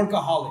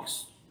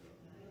workaholics.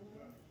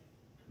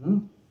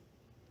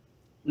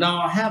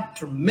 Now, I have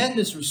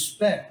tremendous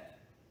respect,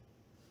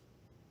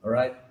 all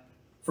right,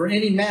 for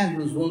any man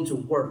who is willing to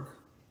work.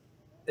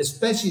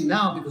 Especially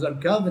now, because our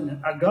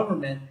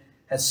government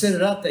has set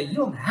it up that you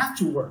don't have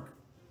to work,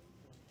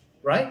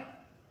 right?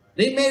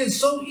 They made it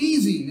so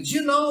easy that,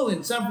 you know,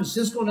 in San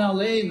Francisco and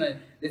LA,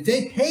 that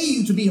they pay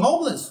you to be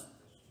homeless.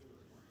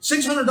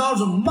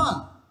 $600 a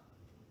month,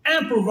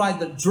 and provide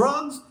the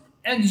drugs.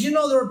 And did you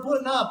know they were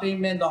putting up,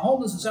 amen, the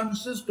homeless in San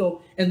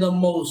Francisco in the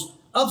most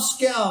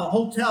upscale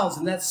hotels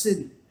in that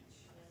city?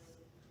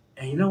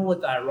 And you know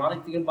what the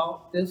ironic thing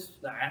about this?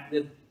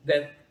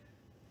 That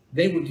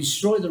they would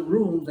destroy the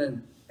rooms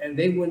and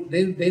they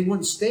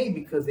wouldn't stay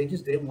because they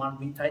just didn't want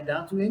to be tied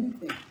down to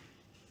anything.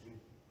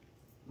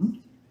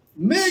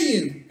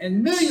 Millions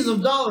and millions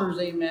of dollars,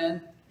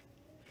 amen,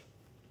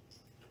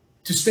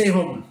 to stay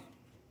homeless.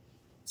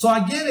 So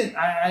I get it.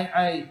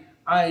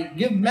 I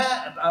give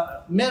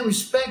men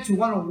respect who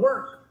want to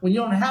work when you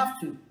don't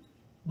have to.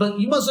 But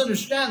you must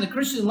understand the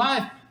Christian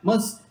life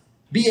must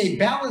be a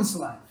balanced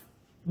life.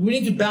 We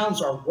need to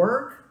balance our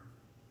work,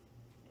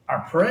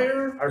 our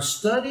prayer, our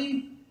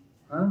study.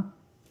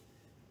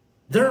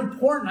 They're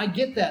important, I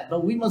get that,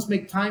 but we must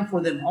make time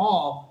for them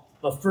all.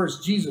 But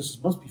first,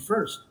 Jesus must be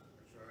first.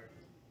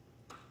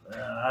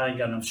 I ain't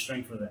got enough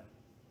strength for that.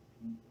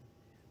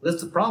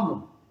 That's the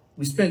problem.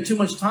 We spend too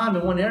much time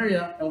in one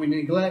area and we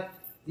neglect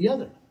the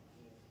other.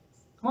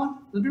 Come on,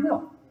 let's be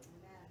real.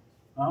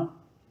 We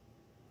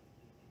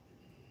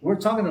were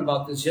talking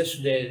about this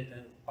yesterday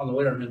on the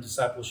way to our men's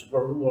discipleship,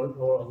 or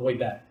on the way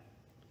back.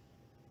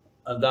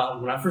 When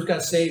I first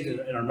got saved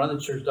in our mother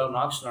church down in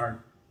Oxnard,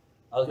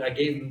 I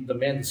gave the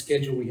men the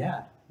schedule we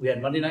had. We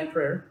had Monday night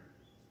prayer,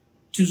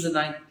 Tuesday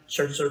night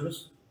church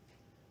service.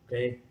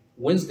 Okay,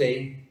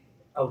 Wednesday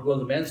I would go to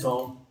the men's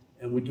home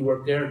and we'd do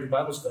work there and do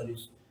Bible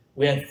studies.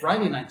 We had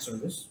Friday night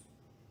service.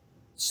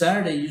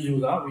 Saturday usually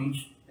was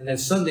outreach, and then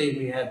Sunday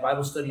we had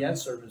Bible study and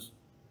service.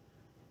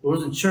 We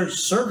was in church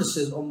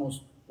services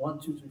almost 1,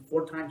 2, 3,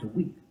 4 times a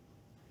week,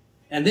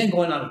 and then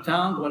going out of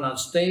town, going out of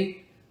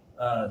state,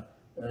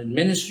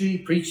 ministry,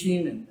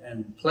 preaching,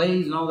 and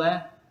plays and all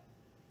that.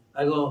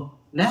 I go,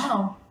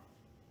 now,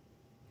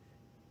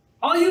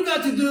 all you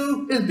got to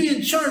do is be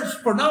in church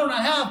for an hour and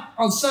a half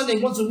on Sunday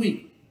once a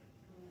week.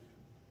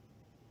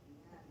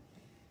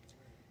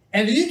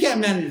 And if you can't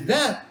manage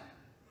that,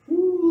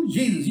 ooh,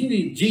 Jesus, you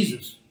need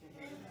Jesus.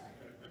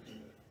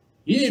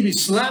 You need to be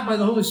slapped by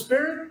the Holy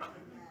Spirit.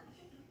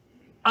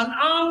 An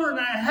hour and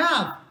a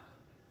half.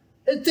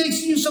 It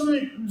takes you, some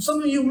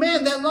of you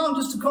men, that long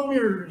just to comb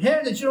your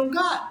hair that you don't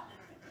got.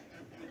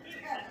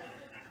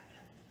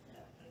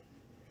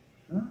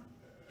 Huh?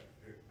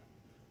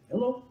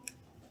 Hello?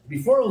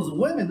 Before it was the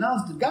women, now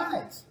it's the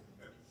guys.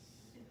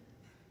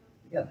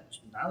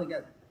 Now they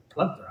got to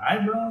pluck their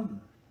eyebrows.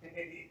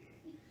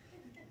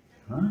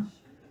 Huh?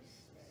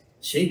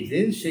 Shave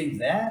this, shave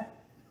that.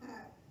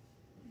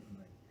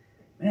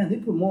 Man, they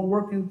put more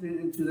work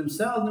into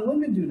themselves than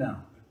women do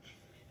now.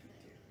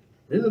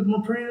 They look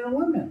more pretty than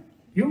women.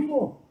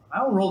 Beautiful. I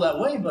don't roll that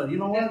way, but you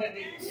know what?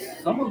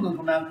 Someone's going to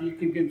come after you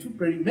keep getting too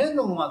pretty. Men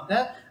don't want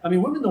that. I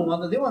mean, women don't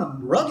want that. They want a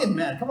rugged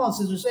man. Come on,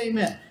 sisters, say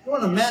amen. They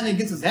want a man that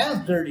gets his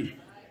hands dirty.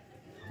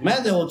 A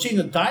man that will change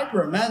a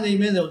diaper. A man,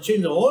 amen, that will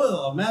change the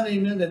oil. A man,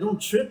 amen, that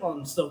don't trip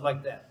on stuff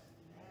like that.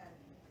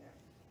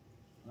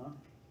 Huh?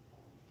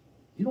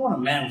 You don't want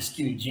a man with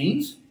skinny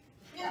jeans.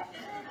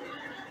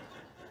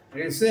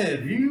 Like I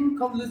said, if you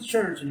come to this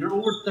church and you're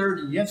over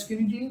 30, you have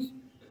skinny jeans,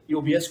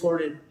 you'll be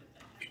escorted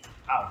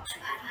out.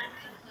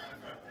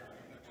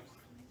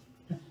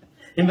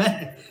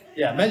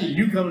 Imagine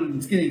you coming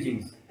in skinny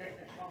jeans.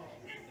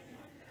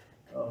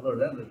 Oh Lord,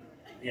 that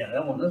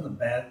one wasn't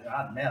bad.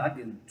 God, man, I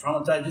get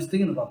traumatized just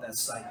thinking about that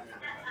sight.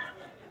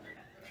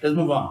 Let's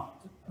move on.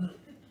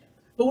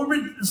 But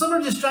some are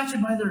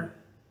distracted by their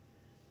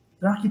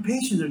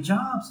occupation, their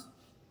jobs.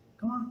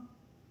 Come on.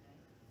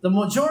 The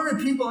majority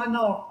of people I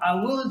know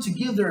are willing to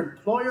give their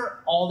employer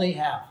all they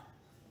have.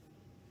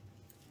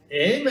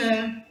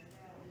 Amen.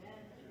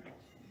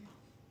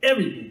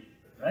 Everything,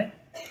 right?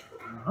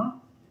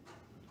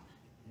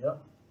 Yep.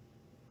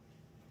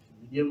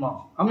 Give them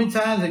all. How many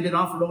times they get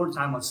offered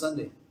overtime on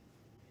Sunday?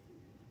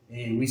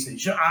 And we say,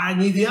 sure, I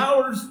need the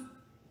hours.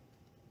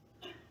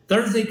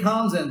 Thursday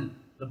comes and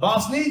the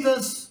boss needs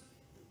us.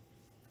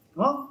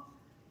 Well,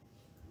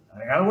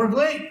 I got to work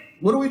late.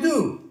 What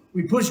do?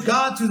 We push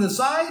God to the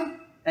side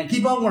and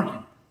keep on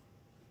working.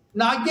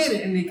 Now, I get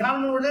it. In the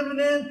economy we're living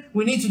in,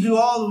 we need to do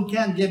all that we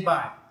can to get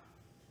by.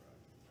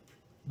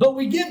 But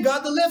we give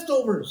God the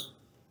leftovers.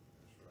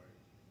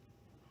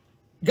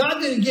 God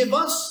didn't give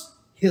us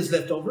his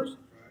leftovers.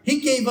 He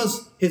gave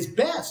us his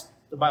best,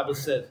 the Bible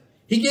says.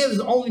 He gave his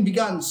only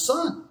begotten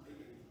Son.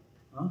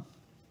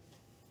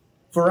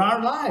 For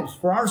our lives,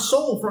 for our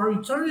soul, for our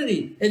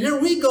eternity. And here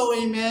we go,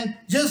 amen,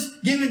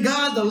 just giving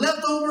God the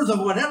leftovers of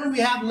whatever we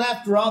have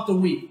left throughout the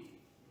week.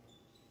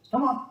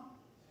 Come on.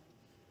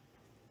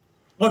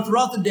 Or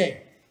throughout the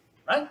day,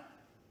 right?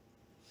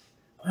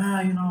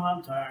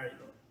 I'm tired.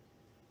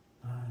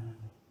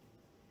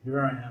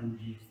 Here I am,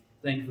 Jesus.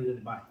 Thank you for the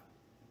bite.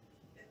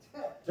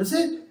 That's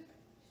it.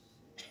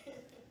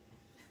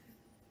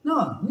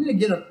 No, you need to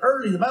get up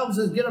early. The Bible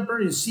says get up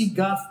early to seek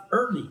God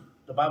early.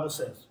 The Bible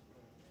says.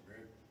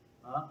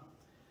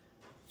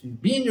 To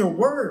be in your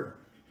word.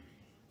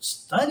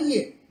 Study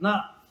it.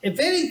 Now, if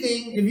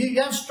anything, if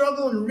you have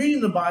struggle in reading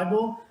the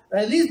Bible,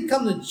 at least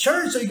come to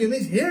church so you can at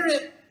least hear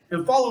it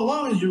and follow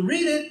along as you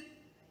read it.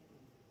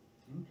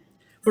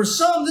 For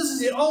some, this is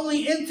the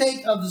only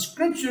intake of the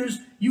scriptures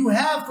you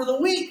have for the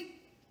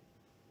week.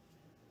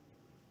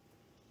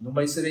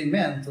 Nobody said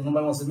amen, so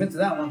nobody wants to admit to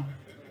that one.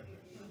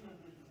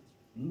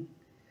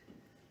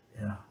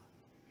 Yeah.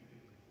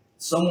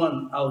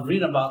 Someone, I was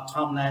reading about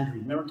Tom Landry.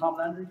 Remember Tom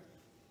Landry?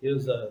 He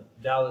was a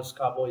Dallas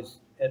Cowboys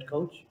head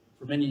coach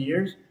for many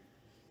years.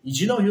 Did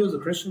you know he was a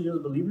Christian? He was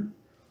a believer?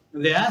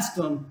 And they asked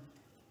him,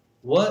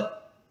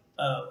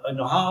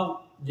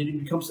 how did he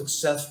become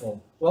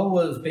successful? What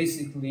was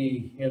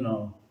basically,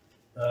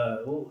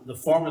 the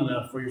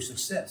formula for your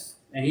success?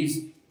 And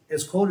he's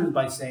quoted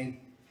by saying,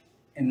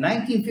 in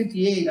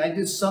 1958, I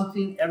did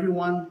something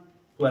everyone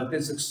who has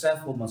been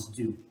successful must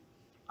do.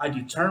 I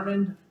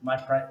determined my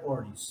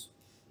priorities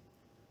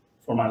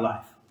for my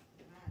life.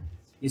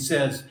 He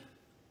says,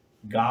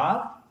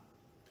 God,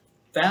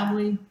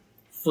 family,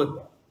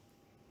 football.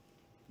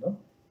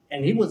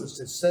 And he was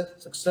a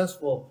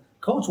successful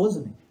coach,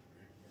 wasn't he?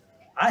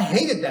 I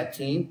hated that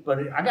team, but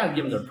I got to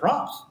give them their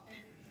props.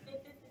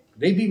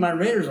 They beat my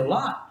Raiders a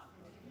lot.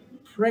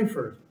 Pray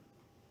for it.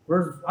 I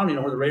don't even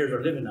know where the Raiders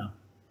are living now.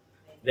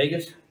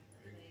 Vegas?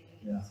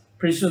 Yeah.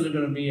 Pretty soon they're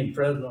going to be in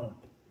Fresno,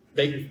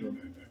 Bakersfield.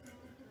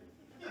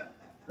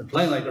 They're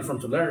playing like they're from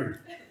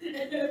Tulare.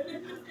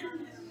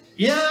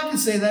 Yeah, I can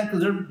say that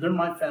because they're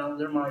my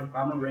family.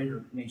 I'm a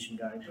Raider Nation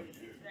guy.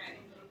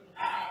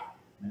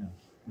 Yeah.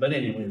 But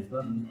anyways,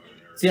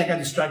 see, I got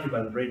distracted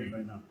by the Raiders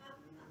right now.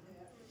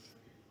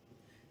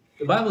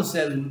 The Bible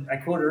says, I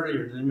quoted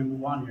earlier, let me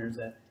move on here, is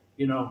that,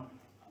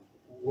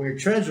 where your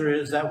treasure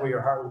is, that where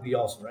your heart will be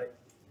also, right?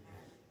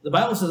 The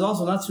Bible says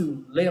also not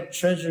to lay up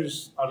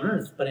treasures on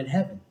earth, but in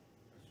heaven.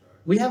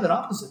 We have it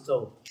opposite,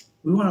 though.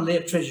 We want to lay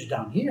up treasures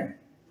down here.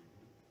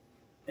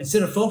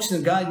 Instead of focusing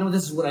on God, no,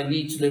 this is what I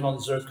need to live on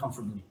this earth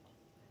comfortably.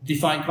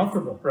 Define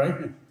comfortable,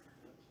 right?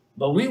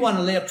 But we want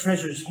to lay up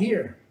treasures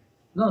here.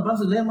 No, the Bible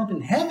says lay them up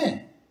in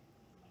heaven.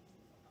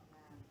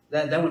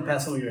 That went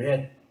past over your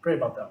head. Pray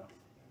about that one.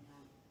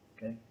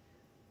 Okay.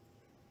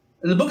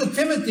 In the book of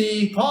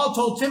Timothy, Paul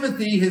told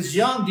Timothy, his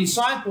young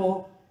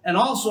disciple, and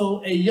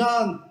also a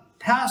young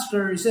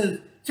pastor, he says,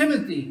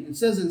 Timothy, it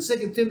says in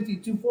 2 Timothy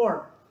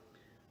 2:4,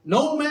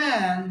 no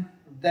man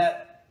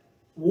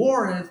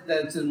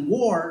that's in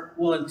war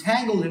will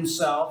entangle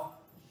himself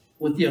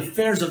with the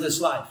affairs of this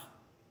life.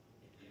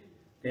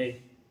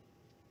 Okay.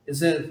 It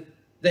says,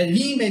 that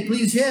he may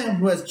please him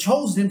who has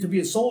chosen him to be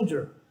a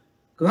soldier.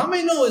 Because how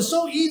many know it's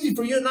so easy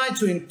for you and I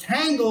to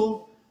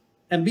entangle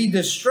and be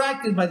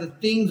distracted by the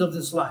things of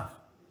this life?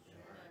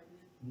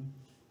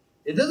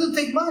 It doesn't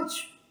take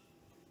much.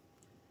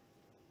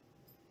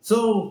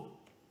 So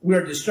we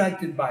are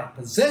distracted by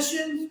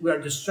possessions. We are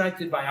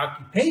distracted by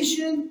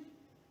occupation.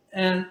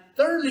 And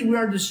thirdly, we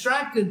are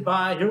distracted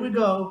by, here we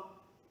go,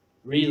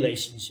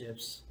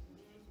 relationships.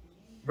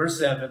 Verse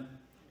 7.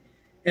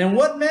 And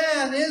what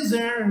man is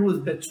there who is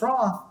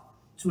betrothed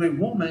to a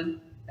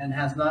woman and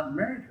has not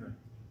married her?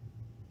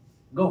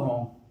 Go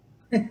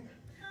home.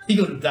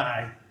 You're going to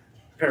die.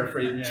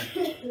 Paraphrasing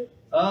that.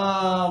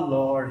 Oh,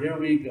 Lord, here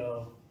we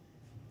go.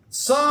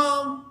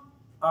 Some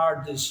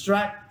are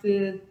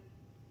distracted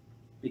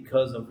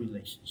because of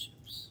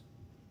relationships.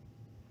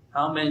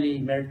 How many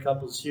married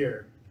couples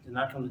here did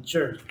not come to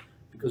church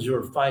because you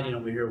were fighting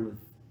over here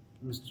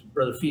with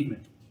Brother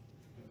Feedman?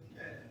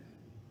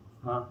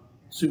 Huh?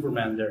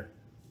 Superman there.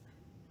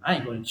 I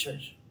ain't going to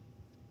church.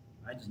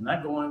 I'm just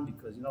not going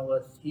because, you know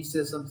what, he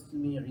says something to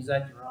me or he's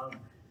acting wrong.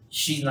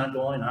 She's not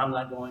going, I'm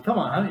not going. Come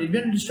on, have you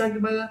been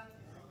distracted by that?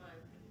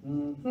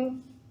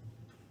 Mm-hmm.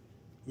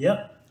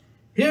 Yep.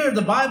 Here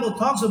the Bible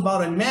talks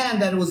about a man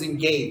that was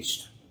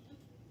engaged.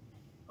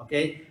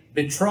 Okay?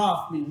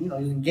 Betrothed, he's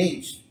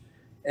engaged.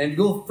 And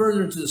go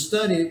further into the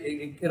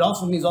study, it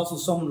also means also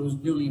someone who's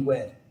newly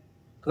wed.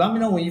 Because I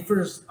mean, when you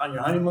first on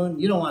your honeymoon,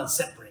 you don't want to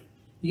separate.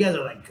 You guys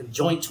are like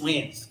conjoined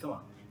twins. Come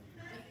on.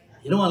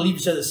 You don't want to leave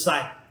each other's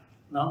side.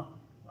 No?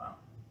 Wow.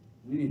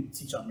 We need to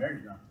teach on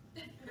marriage now.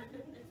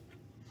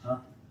 Huh?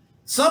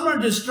 Some are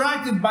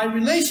distracted by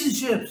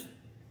relationships.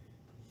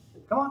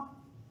 Come on.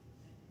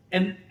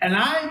 And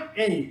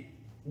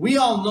we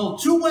all know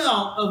too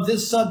well of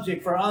this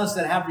subject for us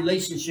that have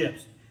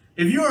relationships.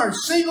 If you are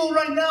single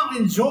right now,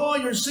 enjoy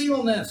your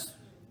singleness.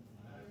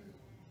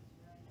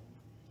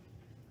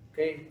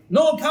 Okay?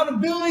 No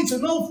accountability to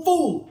no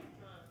fool.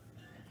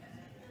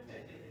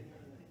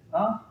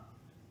 Huh?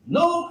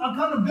 No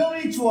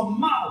accountability to a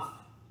mouth.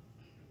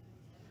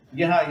 You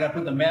get how you got to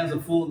put the man's a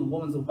fool and the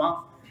woman's a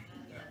mouth?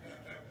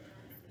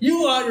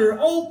 You are your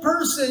own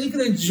person. You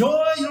can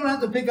enjoy. You don't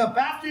have to pick up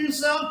after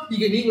yourself. You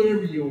can eat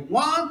whatever you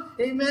want.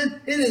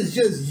 Amen. It is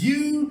just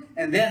you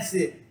and that's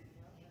it.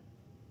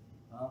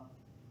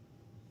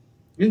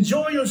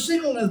 Enjoy your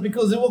singleness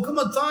because there will come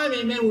a time,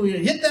 amen, when you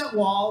hit that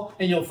wall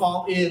and you'll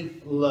fall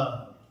in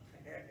love.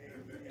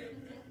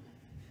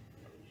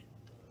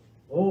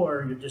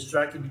 Or you're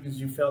distracted because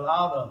you fell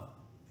out of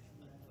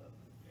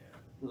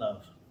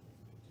love.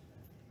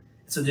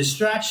 It's a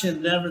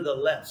distraction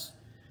nevertheless,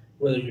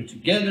 whether you're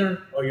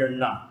together or you're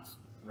not,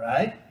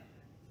 right?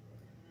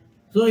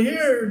 So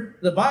here,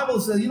 the Bible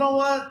says, you know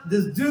what?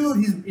 This dude,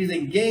 he's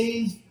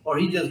engaged, or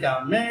he just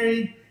got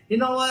married. You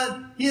know what?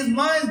 His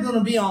mind's going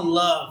to be on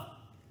love.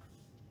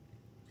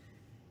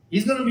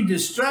 He's going to be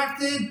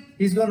distracted.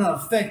 He's going to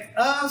affect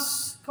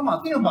us. Come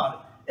on, think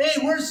about it.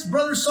 Hey, where's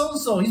brother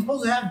so-and-so? He's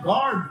supposed to have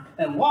guard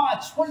and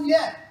watch. Where's he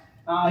at?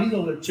 He's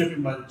over there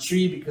tripping by the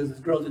tree because his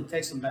girl didn't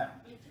text him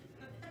back.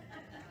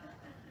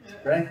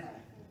 Right?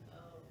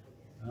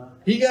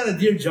 He got a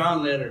Dear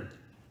John letter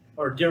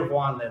or Dear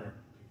Juan letter.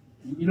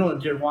 You know what a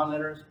Dear Juan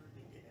letter is?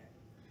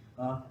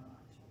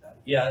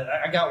 Yeah,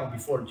 I got one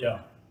before Joe.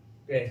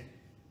 Okay.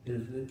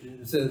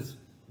 It says,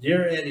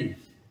 Dear Eddie,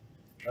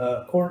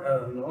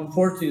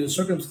 unfortunately, the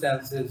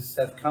circumstances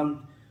have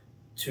come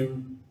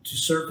to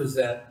surface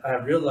that I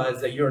have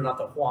realized that you're not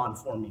the Juan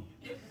for me.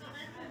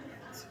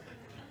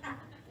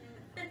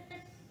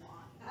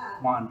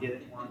 Juan, get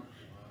it? Juan.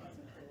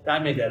 I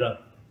made that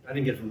up. I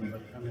didn't get it from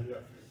anybody. I made it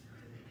up.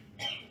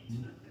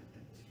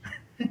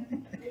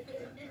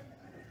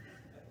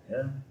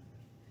 Yeah.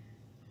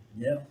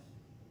 Yeah.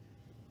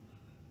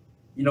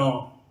 You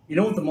know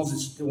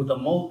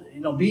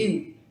what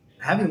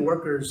having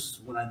workers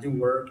when I do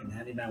work and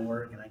handyman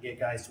work and I get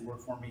guys to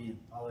work for me and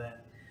all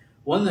that.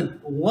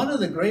 One of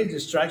the greatest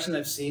distractions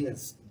I've seen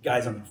is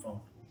guys on their phone.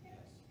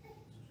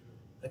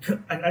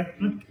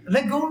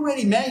 Let go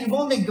already, man. You've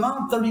only been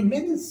gone 30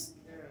 minutes.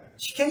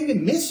 She can't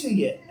even miss you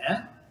yet,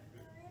 man.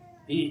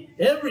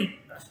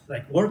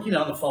 Working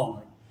on the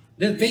phone,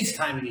 then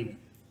FaceTiming even.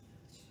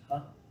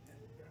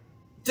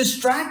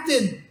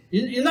 Distracted.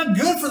 You're not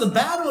good for the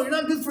battle. You're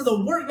not good for the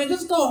work, man.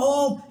 Just go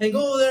home and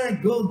go over there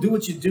and go do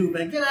what you do,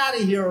 man. Get out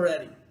of here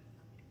already.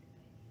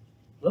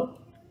 Well,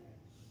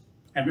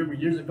 I remember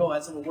years ago I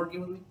had someone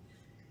working with me,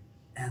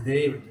 and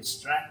they were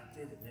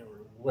distracted, and they were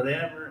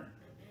whatever.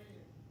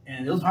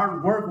 And it was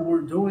hard work what we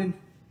were doing.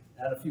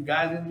 I had a few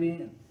guys with me,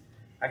 and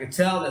I could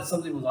tell that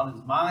something was on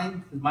his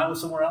mind. His mind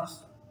was somewhere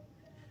else.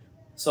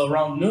 So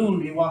around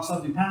noon, he walks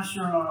up to me,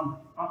 Pastor, I'm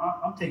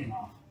taking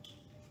off.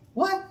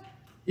 What?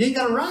 You ain't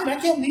got a ride? I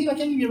can't leave. I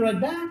can't give you a ride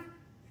back.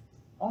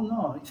 Oh,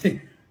 no.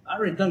 I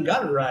already done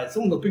got a ride.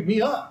 Someone will pick me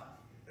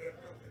up.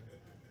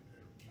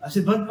 I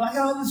said, but I got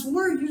all this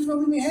work. You're just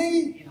going to leave me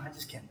hanging? I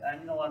just can't. I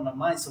know my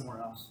mind's somewhere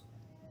else.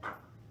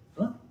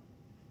 Huh?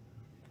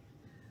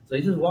 So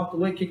he just walked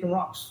away kicking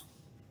rocks.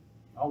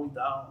 All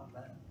down,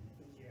 man.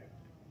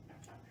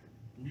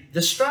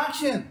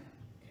 Distraction.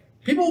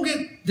 People will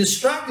get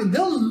distracted. They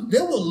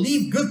will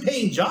leave good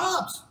paying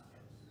jobs.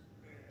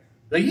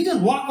 Like you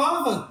just walk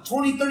off a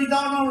 $20, $30 an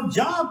hour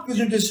job because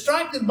you're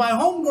distracted by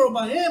homegirl,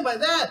 by him, by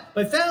that,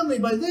 by family,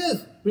 by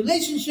this,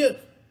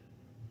 relationship.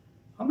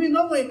 I mean,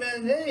 no way,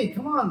 man. Hey,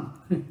 come on.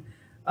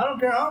 I don't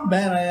care how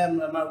bad I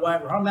am at my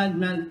wife or how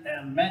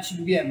mad she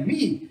can be at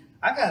me.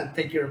 I got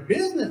to take care of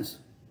business.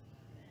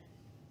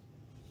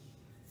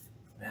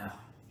 Yeah,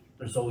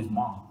 there's always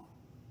mom.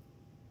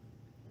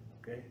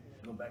 Okay,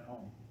 go back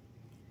home.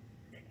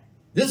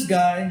 This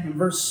guy in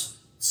verse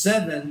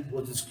 7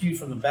 was excused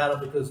from the battle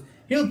because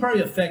he'll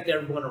probably affect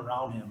everyone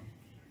around him.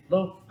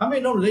 Though, how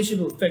many know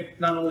relationship will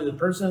affect not only the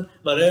person,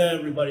 but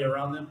everybody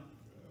around them?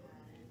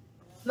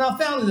 Now,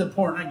 family is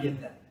important, I get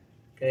that.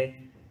 Okay?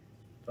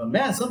 But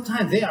man,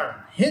 sometimes they are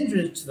a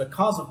hindrance to the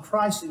cause of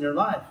Christ in your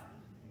life.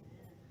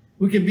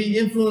 We can be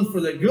influenced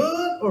for the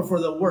good or for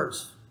the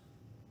worse.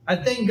 I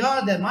thank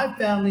God that my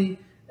family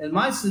and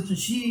my sister,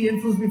 she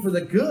influenced me for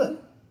the good.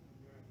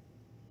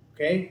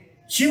 Okay?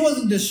 She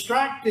wasn't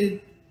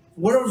distracted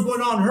whatever was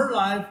going on in her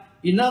life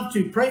enough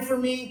to pray for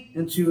me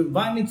and to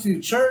invite me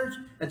to church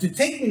and to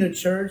take me to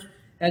church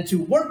and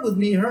to work with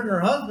me, her and her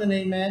husband,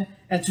 amen,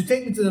 and to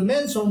take me to the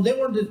men's home.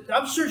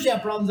 I'm sure she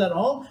had problems at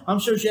home. I'm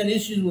sure she had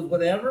issues with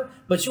whatever,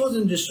 but she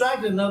wasn't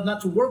distracted enough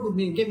not to work with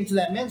me and get me to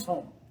that men's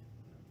home.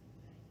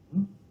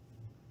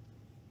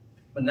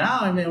 But now,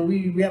 I mean,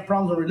 we have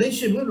problems in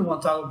relationship. We don't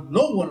want to talk to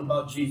no one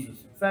about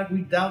Jesus. In fact,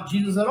 we doubt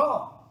Jesus at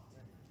all.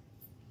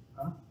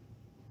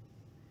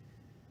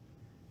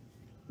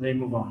 Let me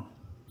move on.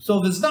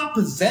 So if it's not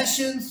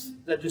possessions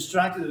that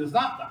distract us, if it's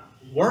not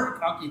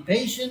work,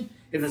 occupation,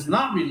 if it's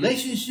not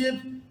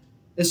relationship,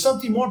 it's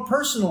something more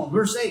personal.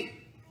 Verse 8.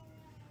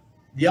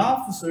 The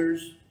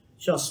officers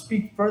shall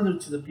speak further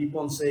to the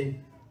people and say,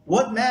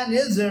 what man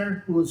is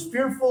there who is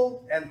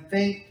fearful and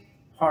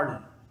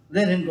faint-hearted?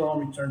 Let him go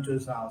and return to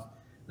his house,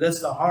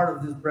 lest the heart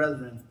of his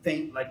brethren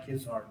faint like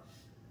his heart.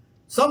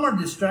 Some are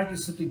distracted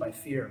simply by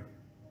fear.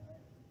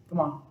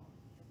 Come on.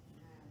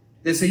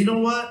 They say, you know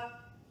what?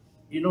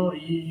 You know,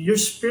 your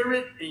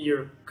spirit and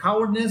your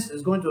cowardness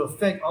is going to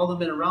affect all the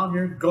men around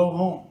here. Go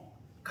home.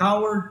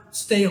 Coward,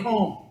 stay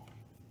home.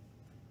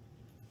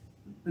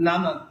 And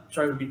I'm not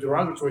trying to be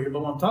derogatory here,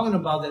 but when I'm talking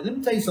about that, let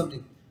me tell you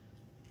something.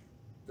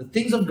 The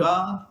things of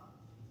God,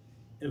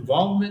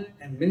 involvement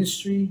and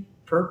ministry,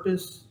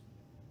 purpose,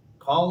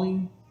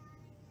 calling,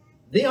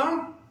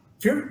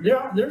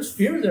 there's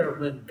fear there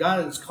when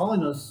God is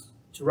calling us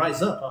to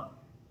rise up. Huh?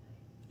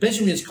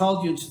 Especially when He's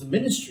called you into the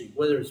ministry,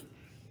 whether it's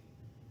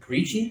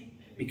preaching,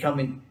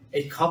 becoming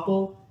a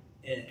couple,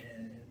 and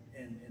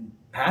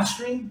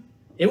pastoring.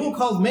 It will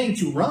cause many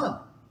to run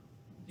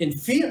in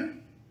fear.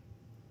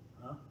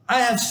 I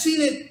have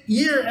seen it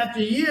year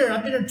after year.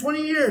 I've been here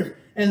 20 years.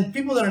 And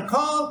people that are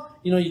called,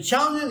 you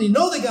challenge them,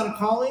 they got a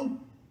calling.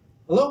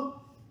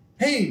 Hello?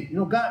 Hey,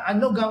 God, I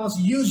know God wants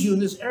to use you in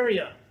this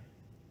area.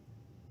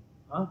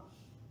 Huh?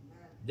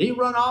 They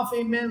run off,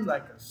 amen,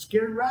 like a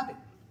scared rabbit.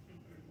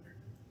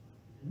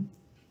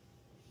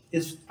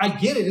 I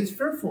get it, it's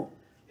fearful.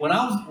 When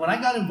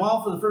I got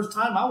involved for the first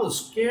time, I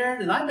was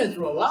scared, and I've been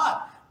through a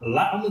lot.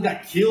 I almost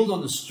got killed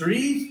on the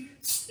streets,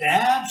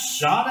 stabbed,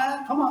 shot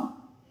at, come on.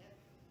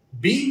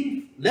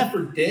 Beaten, left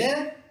for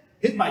dead,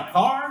 hit by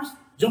cars,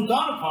 jumped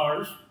out of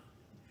cars.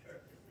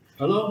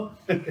 Hello?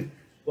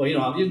 Well,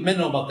 you men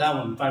know about that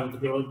one. Fight with the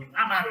girl,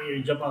 I'm out of here,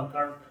 you jump out of the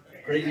car.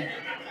 Crazy.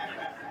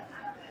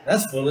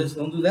 That's foolish.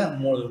 Don't do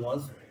that more than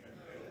once.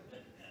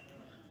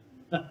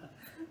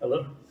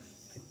 Hello?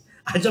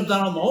 I jumped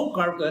out on my own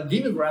car because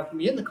demons were after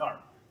me in the car.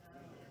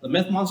 The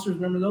meth monsters,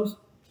 remember those?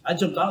 I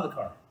jumped out of the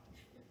car.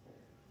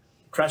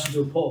 Crashed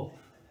into a pole.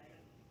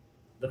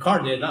 The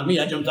car did, not me.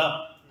 I jumped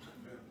out.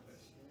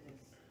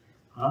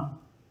 Huh?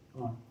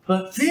 Come on.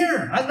 But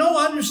fear, I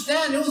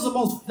understand. It was the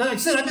most, like I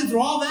said, I've been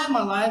through all that in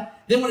my life.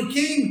 Then when it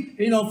came,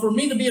 for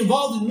me to be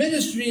involved in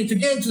ministry and to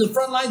get into the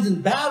front lines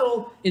in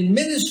battle, in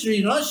ministry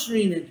and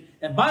ushering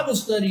and Bible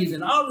studies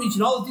and outreach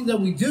and all the things that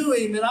we do,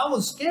 amen, I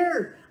was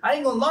scared. I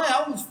ain't gonna lie,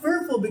 I was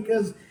fearful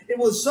because it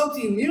was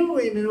something new,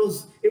 amen.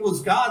 It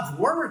was God's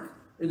work,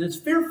 and it's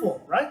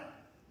fearful, right?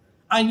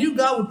 I knew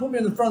God would put me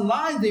in the front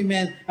lines,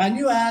 amen. I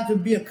knew I had to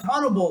be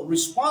accountable,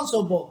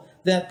 responsible,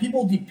 that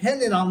people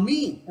depended on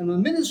me and the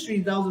ministry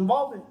that I was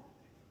involved in.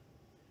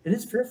 It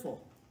is fearful.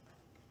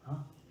 Huh?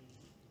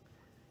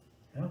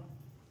 Yeah.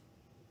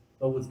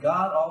 But with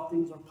God, all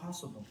things are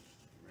possible.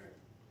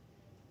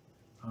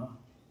 Huh?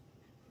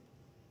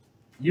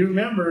 You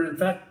remember, in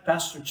fact,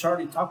 Pastor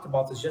Charlie talked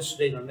about this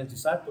yesterday in our men's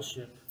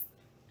discipleship.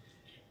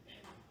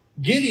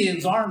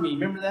 Gideon's army,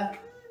 remember that?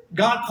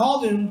 God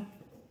called him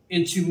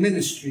into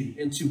ministry,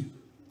 into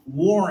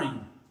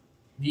warring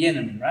the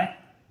enemy, right?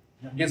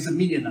 Against the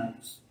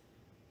Midianites.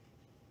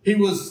 He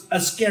was a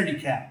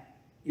scaredy cat.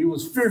 He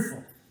was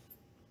fearful.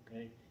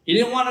 Okay? He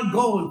didn't want to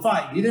go and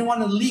fight. He didn't want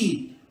to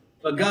lead.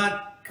 But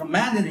God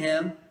commanded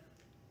him.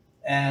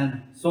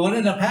 And so what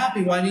ended up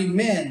happening? Well, I need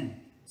men.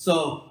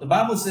 So the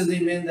Bible says,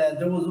 amen, that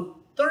there was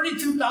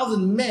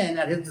 32,000 men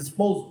at his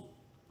disposal.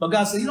 But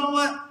God said, you know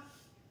what?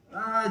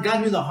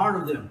 God knew the heart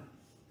of them.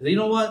 He said, you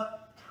know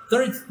what?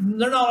 They're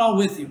not all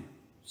with you.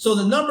 So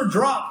the number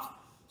dropped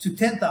to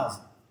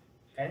 10,000.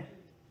 Okay?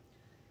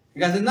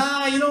 God said,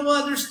 nah, you know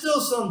what? There's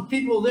still some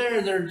people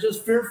there. They're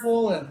just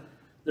fearful and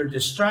they're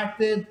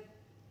distracted.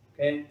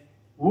 Okay?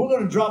 We're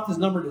going to drop this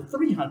number to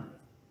 300.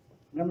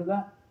 Remember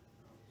that?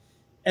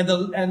 And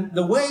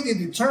the way they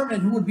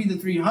determined who would be the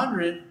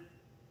 300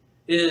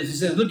 is, he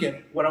says, look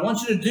at what I want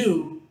you to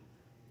do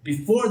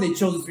before they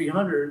chose the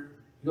 300.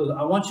 He goes,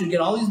 I want you to get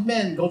all these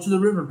men, go to the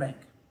riverbank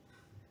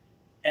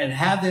and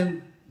have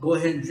them go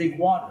ahead and drink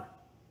water.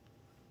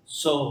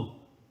 So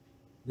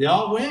they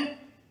all went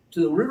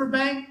to the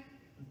riverbank,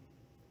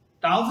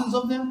 thousands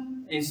of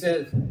them. And he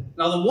says,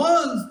 now the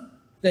ones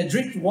that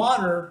drink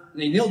water,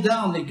 they kneel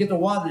down, they get the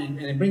water, and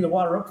they bring the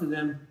water up to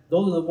them.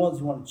 Those are the ones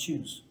you want to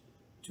choose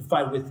to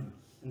fight with you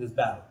in this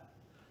battle.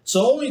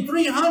 So only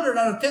 300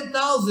 out of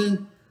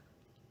 10,000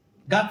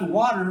 got the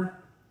water.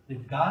 They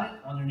got it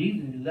on their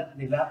knees and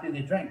they lapped it and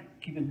they drank.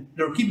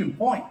 They were keeping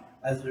point.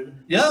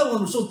 The other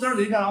ones were so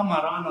thirsty, they got all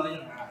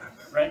marano,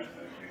 right?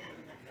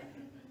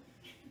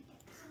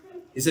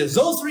 He says,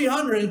 those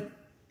 300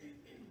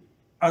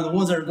 are the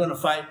ones that are going to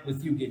fight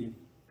with you, Gideon.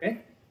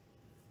 Okay?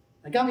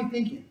 That got me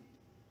thinking,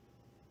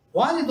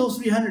 why did those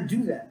 300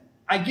 do that?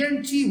 I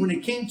guarantee when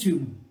it came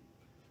to,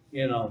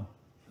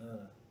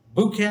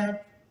 boot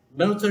camp,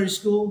 military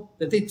school,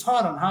 that they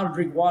taught them how to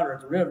drink water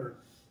at the river.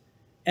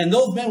 And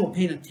those men were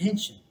paying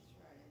attention.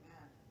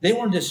 They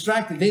weren't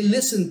distracted. They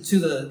listened to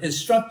the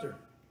instructor.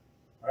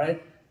 All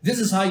right? This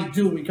is how you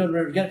do it when you come to the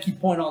river. You got to keep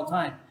pointing all the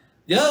time.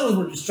 The other ones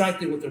were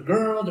distracted with their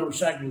girl. They were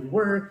distracted with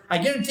work. I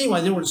guarantee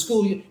why they were in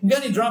school. You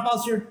got any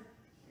dropouts here?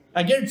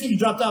 I guarantee you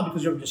dropped out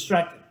because you were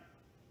distracted.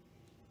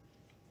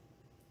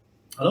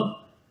 Hello?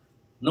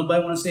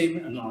 Nobody want to say,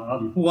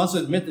 no, who wants to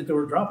admit that they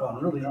were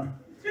dropouts? Really, no.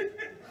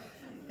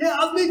 Yeah,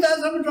 I'll admit that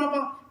I'm a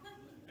dropout.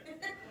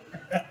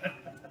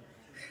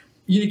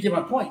 You didn't get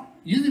my point.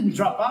 Usually we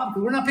drop out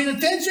because we're not paying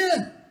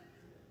attention.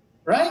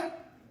 Right?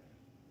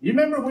 You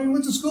remember when we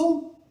went to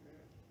school?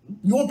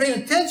 You weren't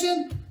paying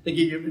attention? They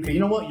give you, okay, you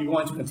know what? You're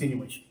going to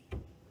continuation.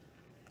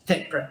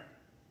 Tech prep.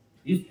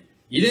 You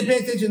didn't pay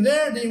attention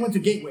there, then you went to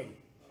Gateway.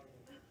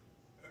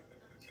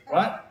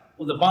 Right?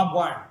 With the barbed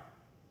wire.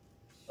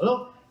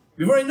 Hello?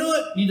 Before you knew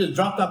it, you just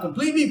dropped out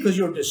completely because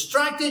you were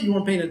distracted, you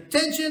weren't paying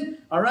attention,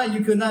 all right?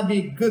 You could not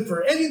be good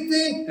for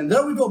anything, and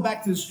there we go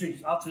back to the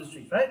streets, out to the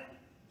streets, right?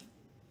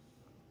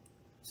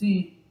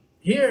 See,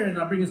 here, and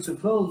I'll bring this to a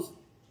close,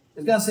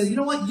 as God says, you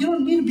know what? You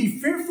don't need to be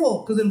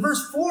fearful, because in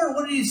verse 4,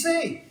 what did he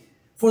say?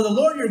 For the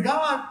Lord your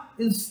God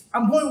is,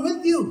 I'm going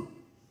with you.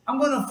 I'm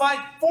going to fight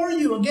for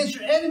you against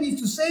your enemies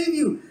to save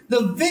you.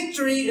 The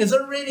victory has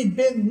already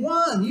been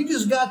won. You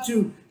just got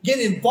to get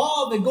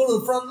involved and go to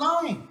the front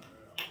line.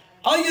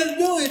 All you got to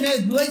do, amen,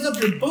 is lace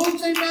up your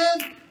boots,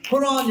 amen.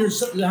 Put on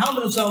the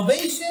helmet of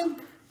salvation.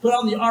 Put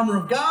on the armor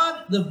of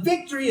God. The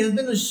victory has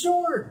been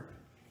assured.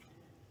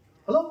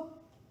 Hello?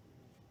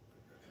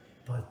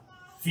 But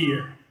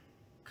fear,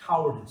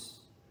 cowardice,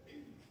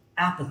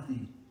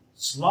 apathy,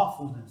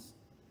 slothfulness,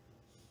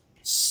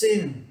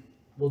 sin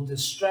will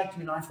distract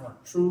you and I from our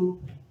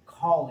true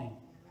calling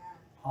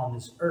on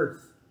this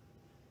earth.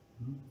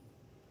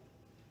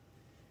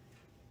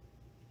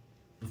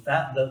 The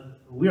fact that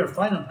we are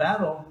fighting a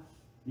battle,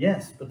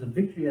 yes, but the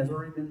victory has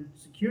already been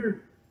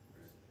secured.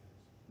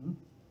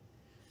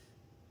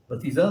 But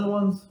these other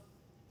ones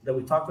that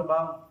we talked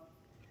about,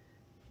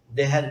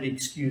 they had to be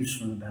excused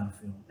from the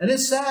battlefield. And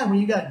it's sad when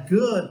you got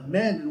good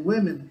men and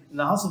women in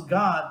the house of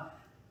God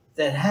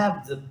that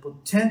have the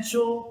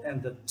potential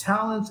and the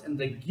talents and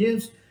the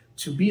gifts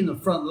to be in the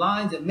front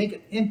lines and make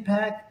an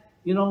impact,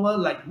 you know what,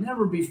 like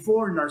never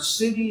before in our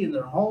city, in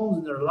their homes,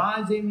 in their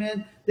lives,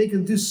 amen. They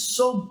can do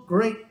so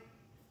great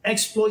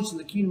exploits in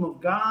the kingdom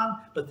of God,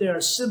 but they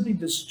are simply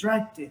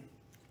distracted.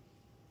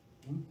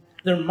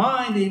 Their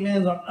mind,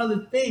 amen, is on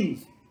other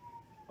things.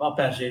 Well,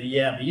 Pastor Eddie,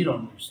 yeah, but you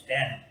don't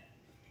understand.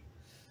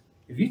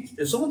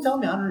 If someone tells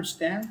me I don't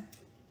understand,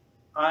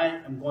 I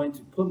am going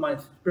to put my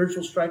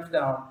spiritual stripes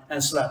down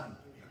and slap you.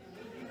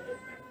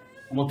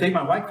 I'm going to take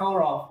my white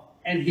collar off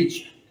and hit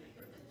you.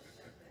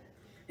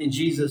 In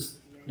Jesus'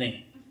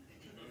 name.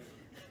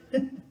 I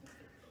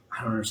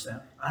don't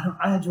understand.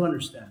 I do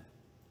understand.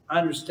 I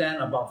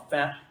understand about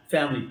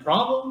family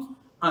problems.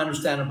 I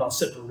understand about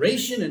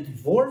separation and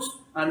divorce.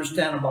 I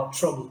understand about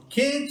troubled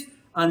kids.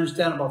 I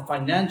understand about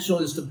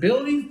financial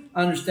instability.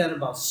 I understand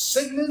about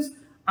sickness.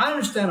 I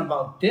understand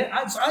about death.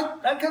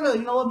 I kind of,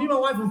 you know, me and my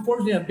wife,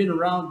 unfortunately, have been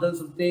around, done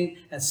some things,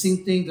 and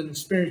seen things and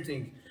experienced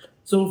things.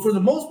 So for the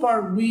most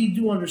part, we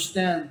do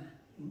understand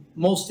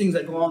most things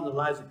that go on in the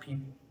lives of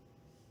people.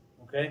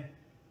 Okay?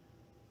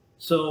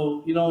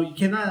 So, you know, you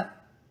cannot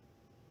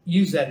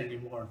use that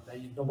anymore, that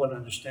no one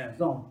understands.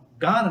 No,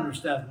 God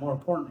understands more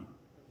importantly.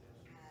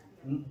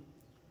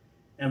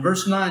 And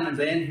verse 9 at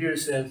the end here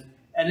says,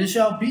 and it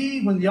shall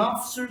be when the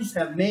officers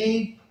have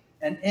made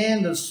an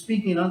end of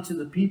speaking unto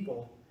the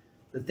people,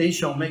 that they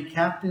shall make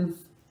captains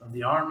of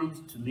the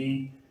armies to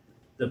lead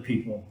the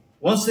people.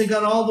 Once they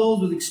got all those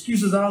with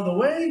excuses out of the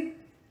way,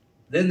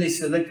 then they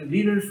selected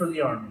leaders for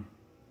the army.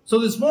 So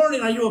this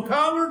morning, are you a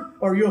coward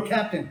or are you a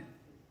captain?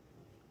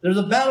 There's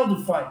a battle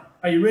to fight.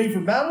 Are you ready for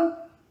battle?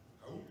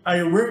 Are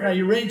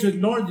you ready to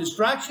ignore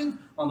distractions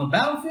on the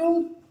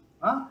battlefield?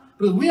 Huh?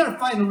 Because we are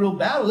fighting a real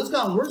battle. It's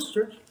gotten worse,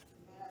 church.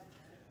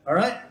 All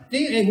right?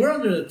 Hey, we're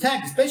under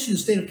attack, especially in the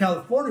state of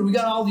California. We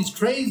got all these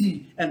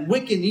crazy and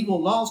wicked and evil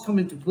laws come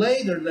into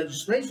play, their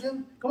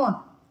legislation. Come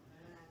on.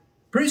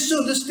 Pretty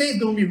soon, this state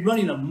is going to be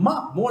running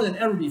amok more than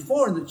ever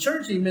before. And the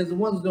church, amen, is the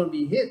one that's going to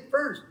be hit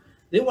first.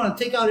 They want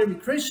to take out every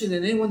Christian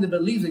and anyone that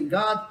believes in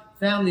God,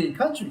 family, and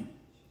country.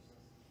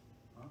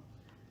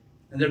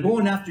 And they're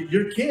going after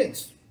your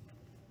kids.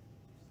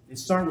 They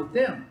start with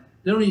them.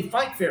 They don't even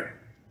fight fair.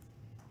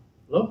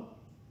 Hello?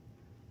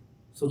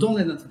 So don't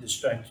let nothing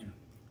distract you.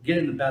 Get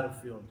in the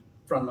battlefield,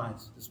 front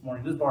lines this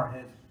morning. Let's bow our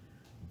heads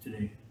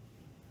today.